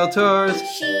 Roach Realtors.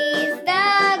 She's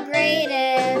the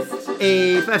greatest.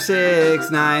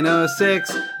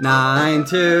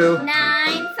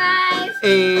 856-906-9295.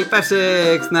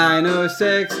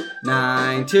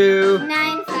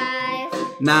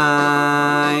 856-906-9295.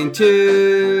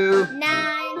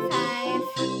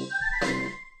 9295.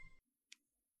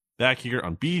 Back here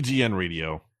on BGN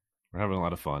Radio. We're having a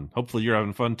lot of fun. Hopefully you're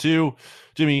having fun too.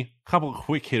 Jimmy, a couple of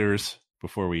quick hitters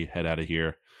before we head out of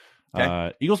here.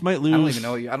 Okay. Eagles might lose. I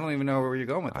don't even know where you're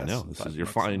going with this. I know. You're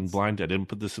flying blind. I didn't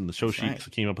put this in the show sheet because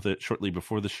I came up with it shortly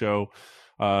before the show.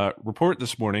 Report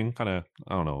this morning, kind of,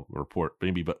 I don't know, report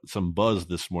maybe, but some buzz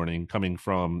this morning coming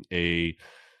from a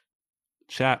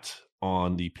chat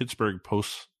on the Pittsburgh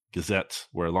Post-Gazette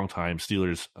where a longtime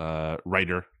Steelers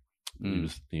writer,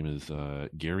 his name is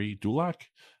Gary Dulac,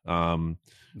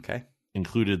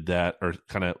 included that, or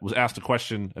kind of was asked a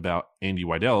question about Andy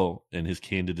Weidel and his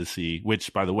candidacy,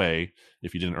 which, by the way,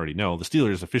 if you didn't already know, the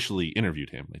Steelers officially interviewed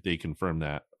him. Like, they confirmed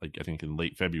that, like, I think in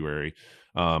late February.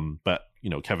 But,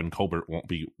 Kevin Colbert won't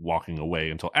be walking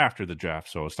away until after the draft,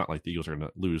 so it's not like the Eagles are going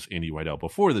to lose Andy Weidel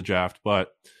before the draft,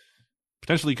 but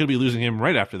potentially could be losing him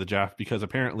right after the draft because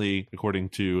apparently, according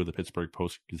to the Pittsburgh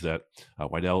Post-Gazette,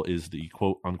 Weidel is the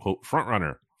quote-unquote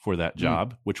front-runner for that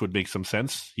job, which would make some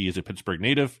sense. He is a Pittsburgh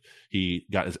native. He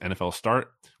got his NFL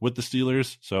start with the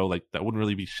Steelers, so like that wouldn't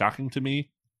really be shocking to me.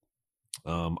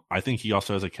 I think he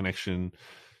also has a connection,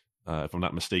 if I'm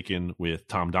not mistaken, with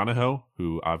Tom Donahoe,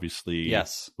 who obviously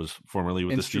was formerly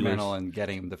with the Steelers. Instrumental in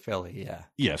getting him to Philly,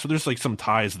 Yeah, so there's like some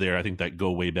ties there, I think, that go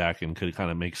way back and could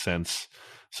kind of make sense.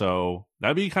 So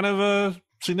that'd be kind of a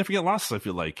significant loss, I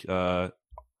feel like.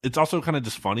 It's also kind of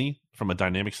just funny from a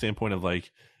dynamic standpoint of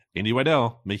like, Andy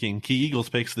Weidel making key Eagles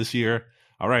picks this year.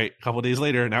 All right, a couple of days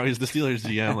later, now he's the Steelers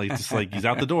GM. Like, just like he's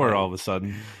out the door all of a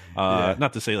sudden.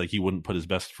 Not to say like he wouldn't put his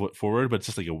best foot forward, but it's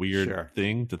just like a weird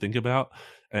thing to think about.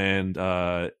 And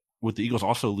with the Eagles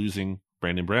also losing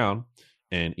Brandon Brown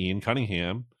and Ian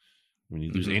Cunningham, when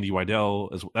you lose Andy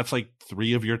Weidel, that's like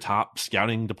 3 of your top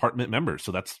scouting department members.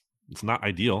 So it's not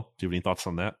ideal. Do you have any thoughts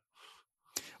on that?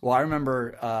 Well, I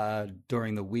remember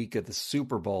during the week of the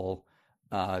Super Bowl,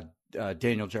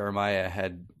 Daniel Jeremiah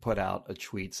had put out a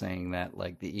tweet saying that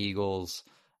like the Eagles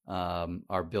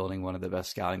are building one of the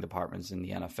best scouting departments in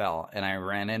the NFL. And I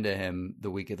ran into him the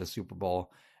week of the Super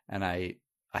Bowl, and I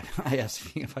asked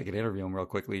him if I could interview him real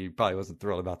quickly. He probably wasn't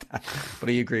thrilled about that, but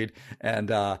he agreed.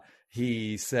 And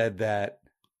he said that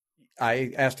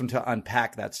I asked him to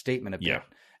unpack that statement a bit. Yeah.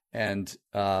 And,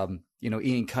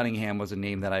 Ian Cunningham was a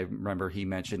name that I remember he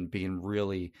mentioned being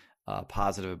really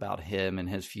positive about him and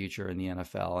his future in the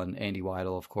NFL, and Andy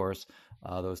Weidel, of course.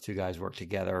 Those two guys worked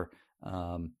together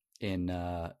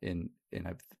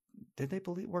did they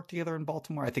work together in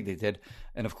Baltimore? I think they did.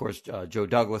 And of course, Joe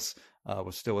Douglas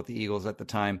was still with the Eagles at the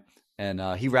time. And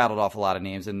he rattled off a lot of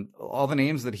names, and all the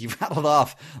names that he rattled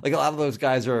off, like a lot of those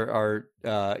guys are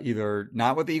either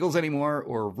not with the Eagles anymore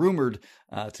or rumored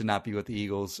to not be with the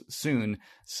Eagles soon.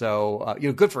 So,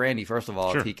 good for Andy, first of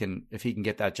all. If he can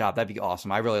get that job, that'd be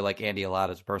awesome. I really like Andy a lot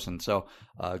as a person. So,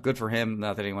 good for him.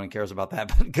 Not that anyone cares about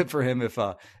that, but good for him if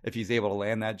he's able to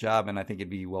land that job. And I think it'd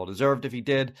be well deserved if he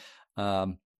did.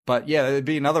 But yeah, it'd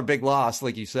be another big loss,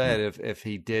 like you said, if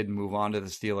he did move on to the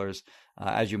Steelers.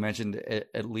 As you mentioned,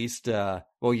 at least, you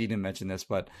didn't mention this,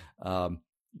 but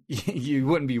you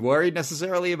wouldn't be worried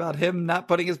necessarily about him not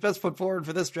putting his best foot forward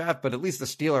for this draft, but at least the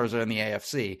Steelers are in the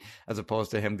AFC as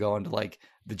opposed to him going to like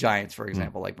the Giants, for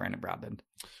example, like Brandon Brown did.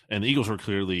 And the Eagles were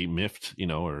clearly miffed,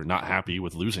 or not happy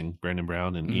with losing Brandon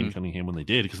Brown and Ian Cunningham when they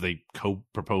did, because they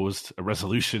co-proposed a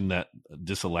resolution that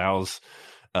disallows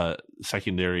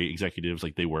secondary executives,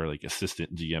 like they were like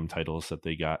assistant GM titles, that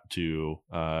they got to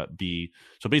be.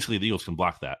 So basically the Eagles can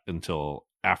block that until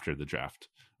after the draft.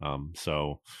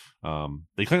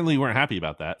 They clearly weren't happy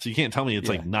about that. So you can't tell me it's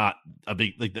like not a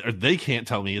big, like, or they can't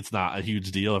tell me it's not a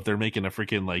huge deal if they're making a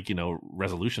freaking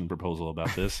resolution proposal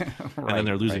about this. Right, and then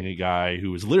they're losing a guy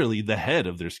who is literally the head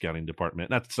of their scouting department.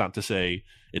 That's not to say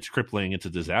it's crippling, it's a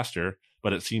disaster,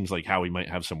 but it seems like Howie might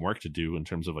have some work to do in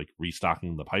terms of like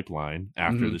restocking the pipeline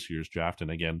after this year's draft.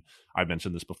 And again, I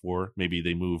mentioned this before, maybe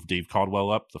they move Dave Caldwell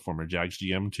up, the former Jags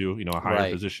GM, to, a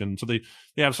higher position. So they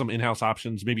have some in-house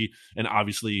options maybe. And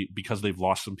obviously because they've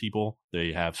lost some people,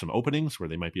 they have some openings where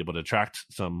they might be able to attract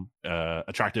some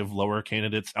attractive lower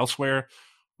candidates elsewhere.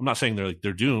 I'm not saying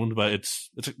they're doomed, but it's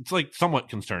like somewhat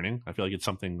concerning. I feel like it's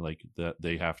something like that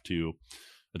they have to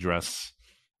address.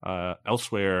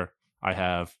 Elsewhere, I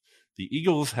have the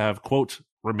Eagles have, quote,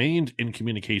 remained in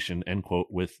communication, end quote,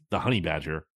 with the Honey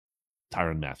Badger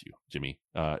Tyrann Mathieu, Jimmy.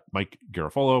 Mike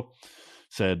Garafolo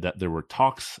said that there were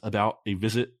talks about a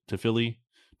visit to Philly,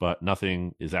 but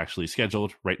nothing is actually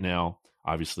scheduled right now.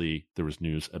 Obviously, there was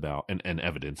news about and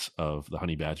evidence of the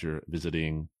Honey Badger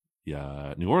visiting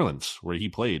New Orleans, where he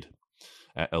played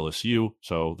at LSU.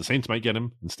 So the Saints might get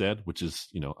him instead, which is,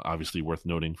 obviously worth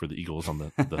noting for the Eagles on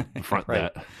the front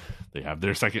right. that they have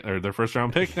their their first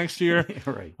round pick next year.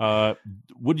 Right.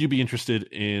 Would you be interested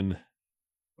in,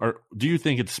 or do you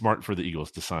think it's smart for the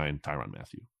Eagles to sign Tyrann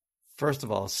Mathieu? First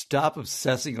of all, stop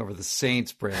obsessing over the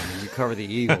Saints, Brandon. You cover the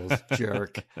Eagles,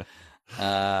 jerk.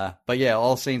 But yeah,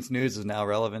 all Saints news is now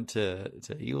relevant to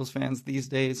Eagles fans these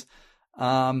days.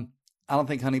 I don't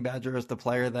think Honey Badger is the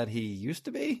player that he used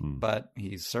to be, but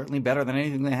he's certainly better than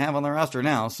anything they have on their roster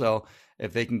now. So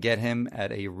if they can get him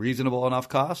at a reasonable enough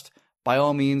cost, by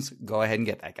all means, go ahead and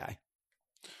get that guy.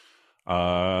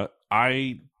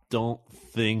 I don't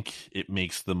think it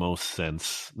makes the most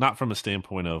sense, not from a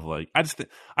standpoint of I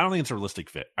don't think it's a realistic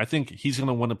fit. I think he's going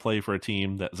to want to play for a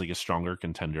team that's like a stronger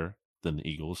contender than the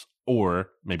Eagles,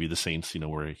 or maybe the Saints,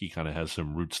 where he kind of has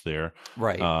some roots there.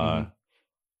 Right.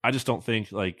 I just don't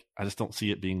think I just don't see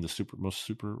it being the most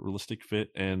super realistic fit.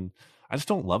 And I just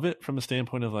don't love it from a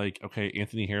standpoint of okay,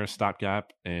 Anthony Harris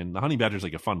stopgap, and the Honey Badger's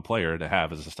a fun player to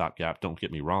have as a stopgap. Don't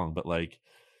get me wrong, but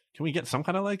can we get some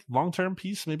kind of long-term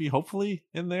piece, maybe hopefully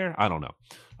in there? I don't know.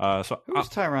 So who's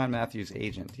Tyrann Mathieu's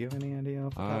agent? Do you have any idea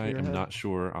off the top of your head? I'm not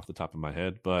sure off the top of my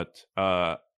head, but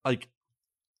I'm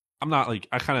not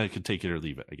I kind of could take it or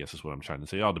leave it, I guess is what I'm trying to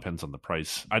say. It all depends on the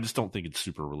price. I just don't think it's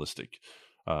super realistic.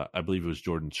 I believe it was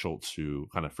Jordan Schultz who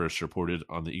kind of first reported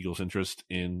on the Eagles' interest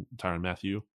in Tyrann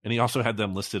Mathieu. And he also had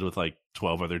them listed with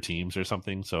 12 other teams or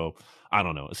something. So I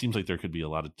don't know. It seems like there could be a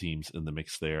lot of teams in the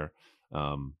mix there.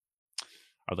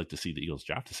 I'd like to see the Eagles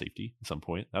draft a safety at some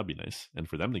point. That'd be nice. And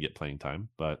for them to get playing time.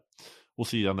 But we'll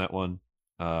see on that one.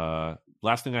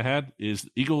 Last thing I had is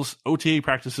Eagles OTA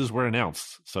practices were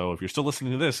announced. So if you're still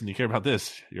listening to this and you care about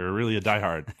this, you're really a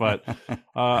diehard. But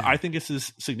I think this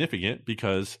is significant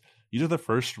because these are the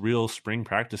first real spring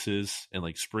practices and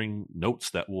spring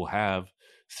notes that we'll have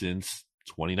since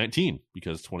 2019,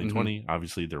 because 2020,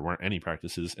 obviously there weren't any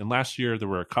practices. And last year there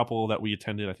were a couple that we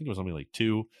attended. I think it was only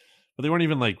 2, but they weren't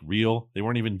even real. They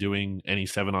weren't even doing any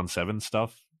 7-on-7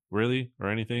 stuff really or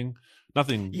anything.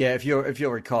 Nothing. Yeah. If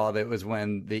you'll recall, that was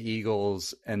when the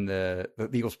Eagles and the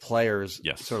Eagles players,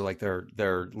 yes, sort of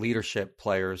their leadership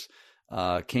players,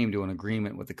 came to an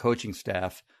agreement with the coaching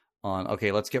staff on,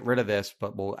 okay, let's get rid of this,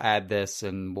 but we'll add this,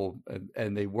 and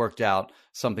they worked out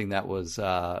something that was,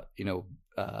 that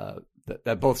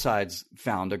both sides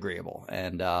found agreeable.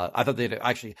 And I thought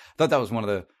that was one of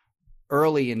the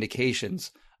early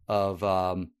indications of,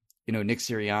 Nick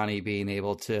Sirianni being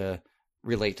able to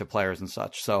relate to players and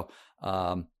such. So,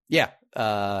 but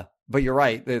you're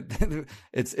right.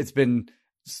 It's been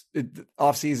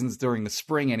off seasons during the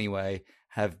spring anyway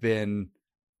have been,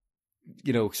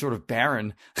 sort of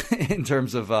barren in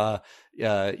terms of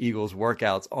Eagles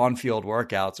workouts, on-field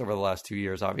workouts over the last 2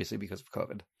 years, obviously because of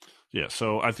COVID. Yeah,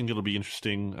 so I think it'll be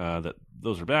interesting that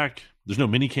those are back. There's no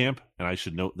mini camp, and I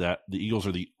should note that the Eagles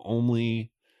are the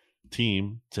only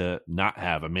team to not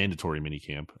have a mandatory mini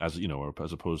camp, as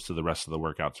opposed to the rest of the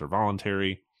workouts are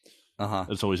voluntary.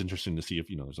 It's always interesting to see if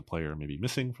there's a player maybe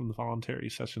missing from the voluntary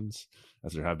sessions,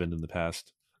 as there have been in the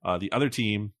past. The other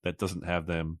team that doesn't have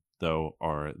them, though,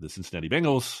 are the Cincinnati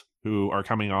Bengals, who are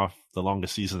coming off the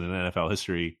longest season in NFL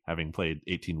history, having played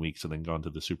 18 weeks and then gone to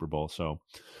the Super Bowl. So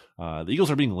the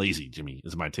Eagles are being lazy, Jimmy,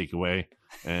 is my takeaway.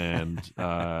 And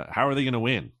how are they going to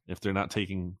win if they're not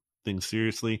taking things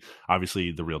seriously?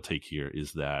 Obviously, the real take here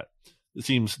is that this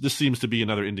seems to be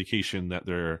another indication that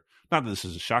they're, not that this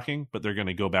is shocking, but they're going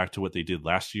to go back to what they did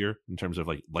last year in terms of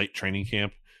light training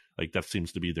camp. That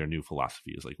seems to be their new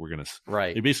philosophy, is we're going to,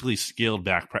 right. They basically scaled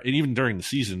back. And even during the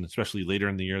season, especially later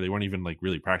in the year, they weren't even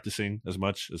really practicing as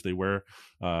much as they were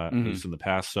at least in the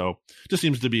past. So just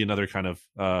seems to be another kind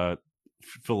of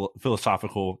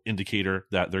philosophical indicator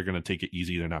that they're going to take it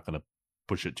easy. They're not going to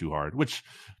push it too hard, which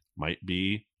might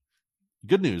be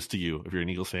good news to you if you're an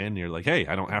Eagles fan and you're hey,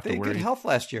 I don't have to worry. Good health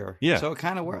last year. Yeah. So it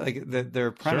kind of worked. Their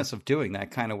premise of doing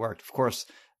that kind of worked. Of course,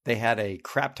 they had a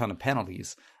crap ton of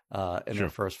penalties in their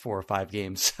first 4 or 5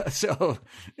 games. So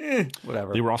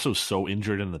whatever. They were also so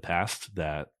injured in the past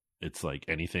that it's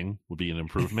anything would be an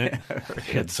improvement. They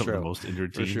had some of the most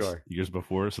injured teams years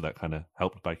before, so that kind of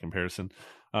helped by comparison.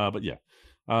 But yeah.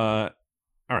 All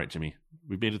right, Jimmy,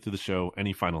 we made it through the show.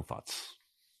 Any final thoughts?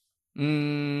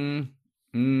 Final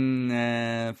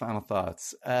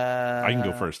thoughts. I can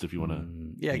go first if you want to.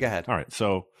 Yeah, go ahead. All right.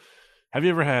 So have you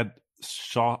ever had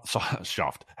soft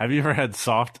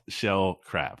shell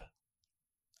crab?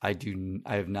 I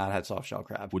have not had soft shell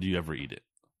crab. Would you ever eat it?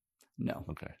 No.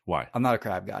 Okay. Why? I'm not a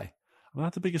crab guy. I'm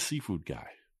not the biggest seafood guy,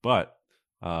 but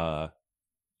I've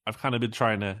kind of been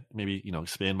trying to maybe,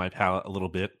 expand my palate a little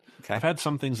bit. Okay. I've had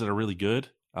some things that are really good.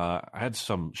 I had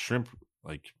some shrimp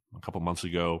like a couple months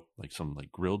ago, like some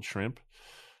like grilled shrimp.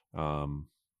 And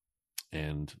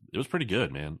it was pretty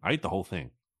good, man. I ate the whole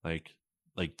thing. Like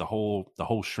the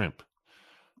whole shrimp.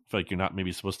 I feel like you're not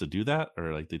maybe supposed to do that,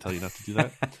 or like they tell you not to do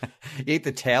that. You ate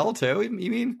the tail too, you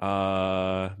mean?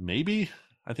 Maybe.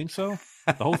 I think so.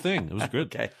 The whole thing. It was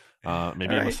good. Okay.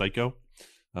 Maybe I'm a psycho.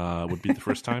 Would be the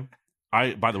first time.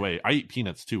 By the way, I eat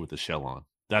peanuts too with the shell on.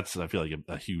 That's, I feel like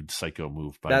a huge psycho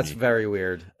move by That's me. very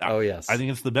weird. Oh yes. I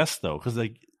think it's the best though, because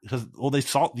they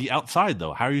salt the outside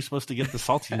though. How are you supposed to get the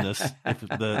saltiness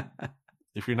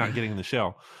if you're not getting the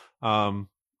shell? I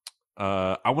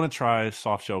want to try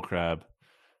soft shell crab.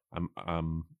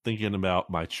 I'm thinking about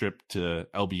my trip to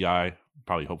LBI.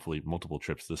 Probably, hopefully, multiple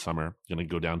trips this summer. Going to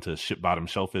go down to Ship Bottom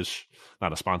Shellfish.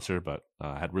 Not a sponsor, but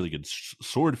had really good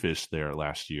swordfish there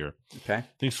last year. Okay. I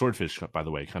think swordfish, by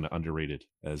the way, kind of underrated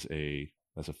as a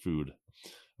food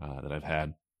that I've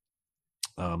had.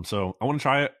 So I want to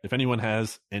try it. If anyone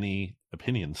has any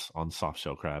opinions on soft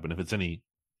shell crab, and if it's any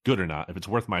good or not, if it's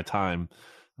worth my time,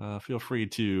 feel free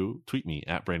to tweet me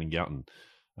at Brandon Gouton,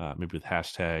 maybe with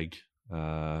hashtag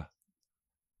crab.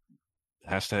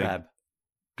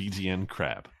 BGN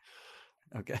crab.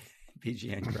 Okay.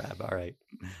 BGN crab. All right.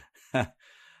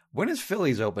 When is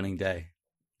Philly's opening day?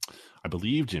 I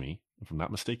believe, Jimmy, if I'm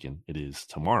not mistaken, it is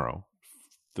tomorrow,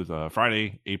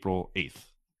 Friday, April 8th.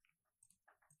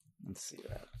 Let's see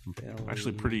that. I'm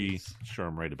actually pretty sure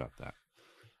I'm right about that.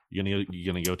 You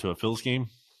gonna go to a Phillies game?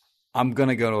 I'm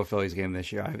gonna go to a Phillies game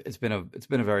this year. It's been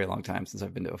a very long time since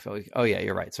I've been to a Phillies. Oh yeah,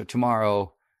 you're right. So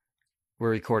tomorrow,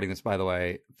 we're recording this, by the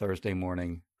way, Thursday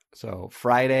morning. So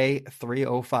Friday,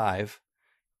 3:05,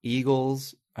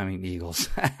 Eagles.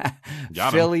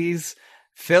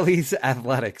 Phillies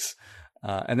Athletics.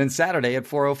 And then Saturday at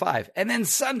 4:05. And then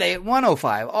Sunday at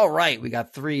 1:05. All right. We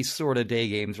got 3 sort of day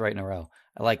games right in a row.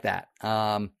 I like that.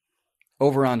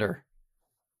 Over under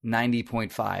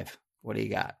 90.5. What do you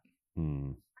got?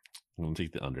 I'm going to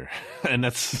take the under. And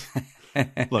that's,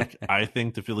 look, I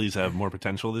think the Phillies have more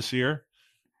potential this year.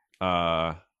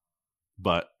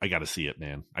 But I got to see it,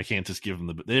 man. I can't just give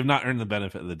them they have not earned the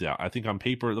benefit of the doubt. I think on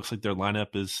paper, it looks like their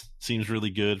lineup seems really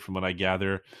good from what I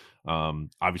gather.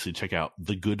 Obviously check out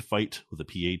The Good Fight with a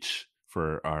PH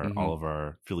for all of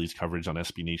our Phillies coverage on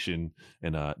SB Nation,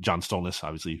 and John Stolnis,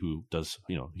 obviously, who does,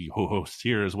 he hosts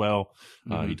here as well.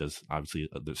 He does, obviously,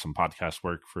 there's some podcast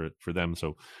work for them.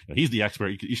 So he's the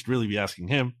expert. You should really be asking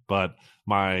him, but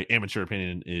my amateur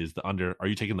opinion is the under. Are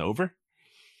you taking the over?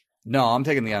 No, I'm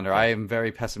taking the under. I am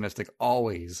very pessimistic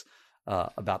always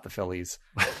about the Phillies,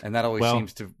 and that always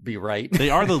seems to be right. They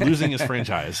are the losingest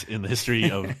franchise in the history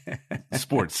of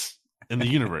sports in the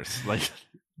universe.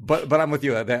 But I'm with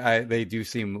you. They do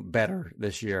seem better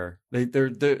this year.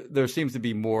 There seems to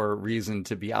be more reason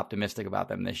to be optimistic about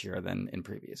them this year than in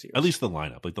previous years. At least the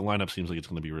lineup. The lineup seems like it's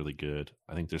going to be really good.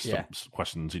 I think there's some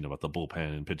questions, about the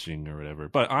bullpen and pitching or whatever.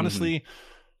 But honestly,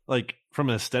 from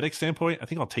an aesthetic standpoint, I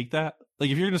think I'll take that.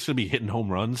 If you're just going to be hitting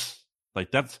home runs,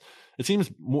 it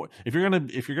seems more. If you're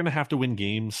gonna have to win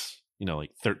games,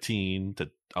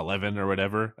 13-11 or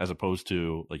whatever, as opposed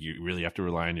to you really have to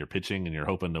rely on your pitching and you're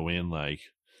hoping to win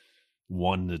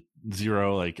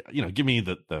 1-0. Give me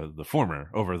the former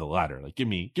over the latter. Give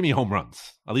me home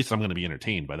runs. At least I'm going to be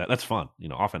entertained by that. That's fun.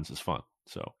 Offense is fun.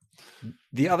 So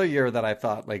the other year that I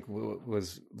thought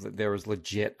there was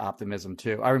legit optimism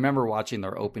too. I remember watching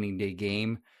their opening day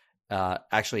game,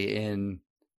 actually in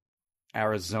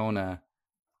Arizona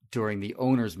during the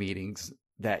owners meetings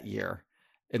that year.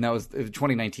 And that was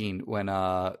 2019 when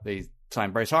they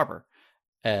signed Bryce Harper.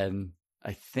 And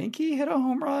I think he hit a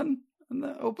home run on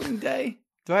the opening day.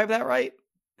 Do I have that right?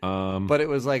 But it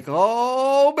was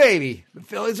oh baby, the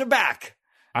Phillies are back.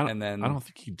 I don't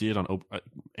think he did on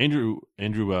Andrew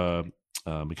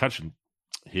McCutchen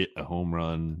hit a home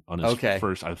run on his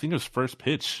first. I think it was first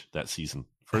pitch that season.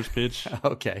 First pitch.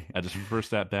 Okay. At his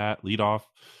first at bat, lead off.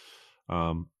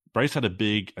 Bryce had I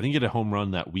think he had a home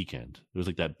run that weekend. It was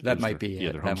that. That might be.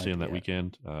 Yeah, their homestand that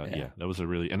weekend. Yeah, that was a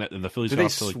really and the Phillies. Did they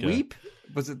sweep?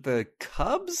 Was it the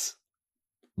Cubs?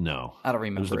 No, I don't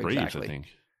remember. It was the Braves, exactly. I think.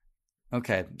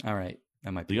 Okay, all right.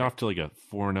 That might be off to a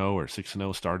 4-0 or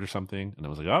 6-0 start or something, and I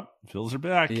was Phils are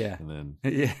back. Yeah, and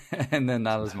then and then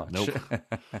not as much. Nope.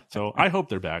 So I hope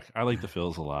they're back. I like the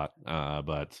Phils a lot,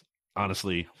 but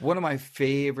honestly, one of my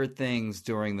favorite things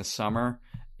during the summer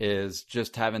is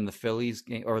just having the Phillies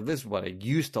game. Or this is what I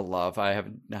used to love. I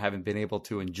haven't been able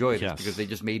to enjoy this because they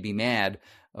just made me mad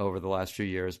over the last few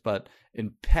years. But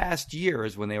in past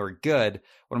years, when they were good,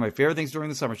 one of my favorite things during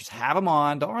the summer is just have them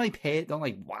on. Don't really pay it. Don't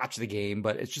like watch the game,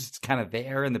 but it's kind of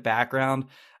there in the background.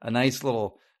 A nice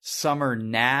little summer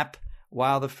nap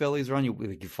while the Phillies run.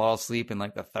 You fall asleep in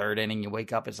like the third inning. You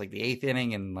wake up, it's like the eighth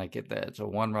inning, and like it's a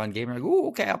 1-run game. You're like, ooh,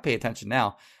 okay, I'll pay attention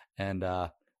now. And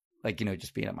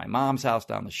just being at my mom's house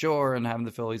down the shore and having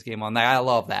the Phillies game on. I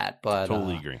love that. But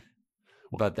totally agree.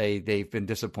 But they've been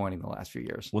disappointing the last few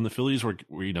years. When the Phillies were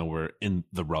in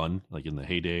the run, like in the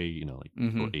heyday, like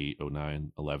 08,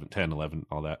 09, 11, 10, 11,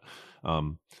 all that.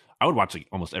 I would watch like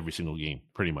almost every single game,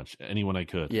 pretty much anyone I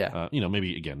could. Yeah.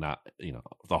 Maybe again, not,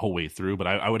 the whole way through, but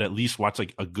I would at least watch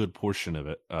like a good portion of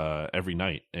it every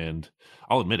night. And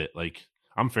I'll admit it, like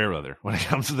I'm fair weather when it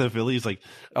comes to the Phillies. Like,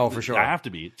 oh, for sure. I have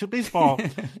to be. To baseball,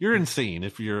 you're insane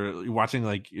if you're watching,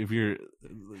 you're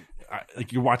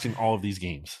watching all of these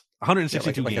games.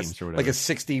 162 games or whatever. Like a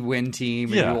 60-win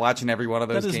team, and you're watching every one of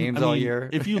those games all year.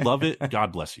 If you love it,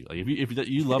 God bless you. Like if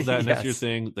you love that and that's your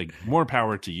thing, like more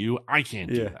power to you. I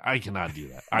can't do that. I cannot do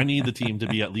that. I need the team to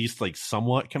be at least like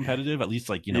somewhat competitive, at least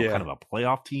like, kind of a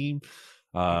playoff team.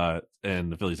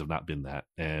 And the Phillies have not been that.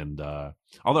 And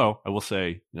although I will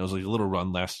say, it was like a little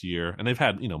run last year, and they've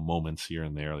had moments here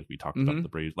and there, like we talked about the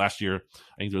Braves last year.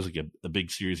 I think there was like a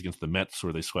big series against the Mets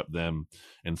where they swept them,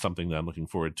 and something that I'm looking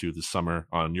forward to this summer.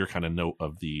 On your kind of note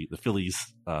of the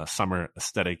Phillies summer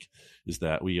aesthetic, is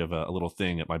that we have a little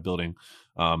thing at my building,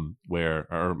 or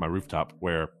my rooftop,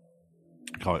 where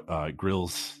I call it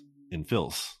Grills in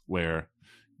Phils, where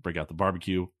break out the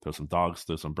barbecue, throw some dogs,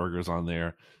 throw some burgers on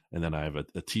there. And then I have a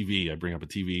TV. I bring up a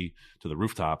TV to the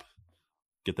rooftop,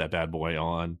 get that bad boy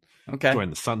on. Okay. Enjoying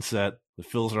the sunset. The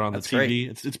Phils are on That's the TV.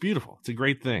 Great. It's beautiful. It's a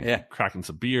great thing. Yeah. Cracking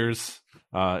some beers.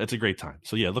 It's a great time.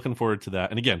 So yeah, looking forward to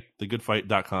that. And again,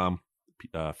 thegoodfight.com,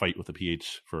 fight with a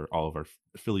PH, for all of our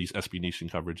Phillies SB Nation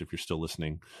coverage if you're still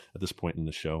listening at this point in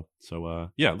the show.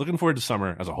 So yeah, looking forward to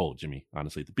summer as a whole, Jimmy.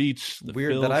 Honestly, the beach, the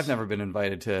Weird Phils. that I've never been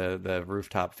invited to the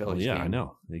rooftop Phillies game. I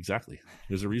know. Exactly.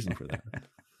 There's a reason for that.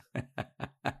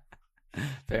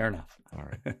 Fair enough. All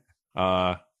right.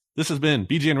 This has been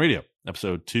BGN Radio,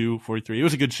 episode 243. It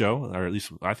was a good show, or at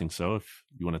least I think so. If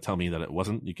you want to tell me that it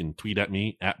wasn't, you can tweet at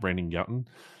me at Brandon Gouton. You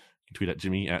can tweet at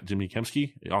Jimmy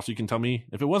Kemsky. Also, you can tell me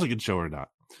if it was a good show or not.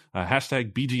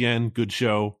 Hashtag BGN good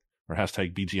show, or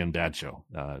hashtag BGN bad show,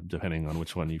 depending on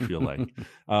which one you feel like.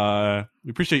 We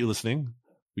appreciate you listening.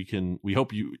 We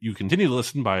hope you continue to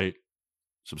listen by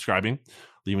subscribing,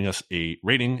 leaving us a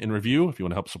rating and review. If you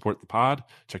want to help support the pod,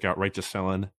 check out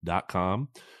righteousfelon.com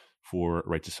for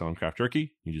Righteous Felon Craft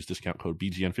Jerky. You use discount code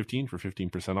BGN15 for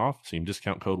 15% off. Same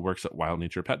discount code works at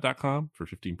wildnaturepet.com for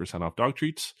 15% off dog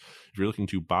treats. If you're looking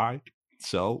to buy,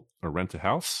 sell, or rent a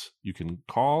house, you can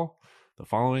call the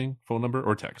following phone number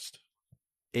or text: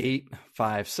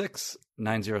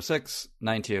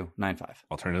 856-906-9295.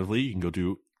 Alternatively, you can go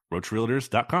to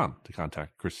roachrealtors.com to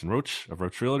contact Kristen Roach of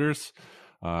Roach Realtors.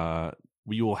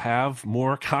 We will have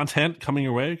more content coming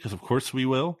your way, because of course we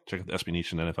will. Check out the SB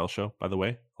Nation NFL show, by the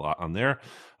way. A lot on there.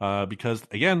 Because,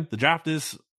 again, the draft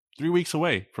is 3 weeks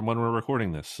away from when we're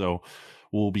recording this. So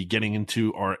we'll be getting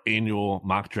into our annual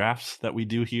mock drafts that we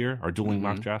do here, our dueling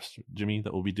mock drafts, Jimmy,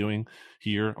 that we'll be doing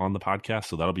here on the podcast.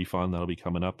 So that'll be fun. That'll be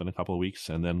coming up in a couple of weeks.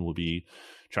 And then we'll be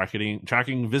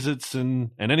tracking visits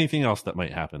and anything else that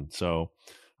might happen. So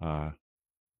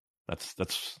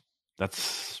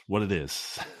that's what it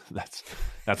is. That's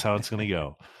how it's going to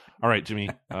go. All right, Jimmy.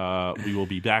 We will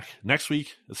be back next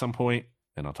week at some point,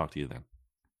 and I'll talk to you then.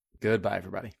 Goodbye,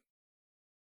 everybody.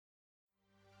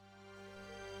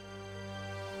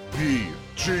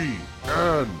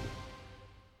 BGN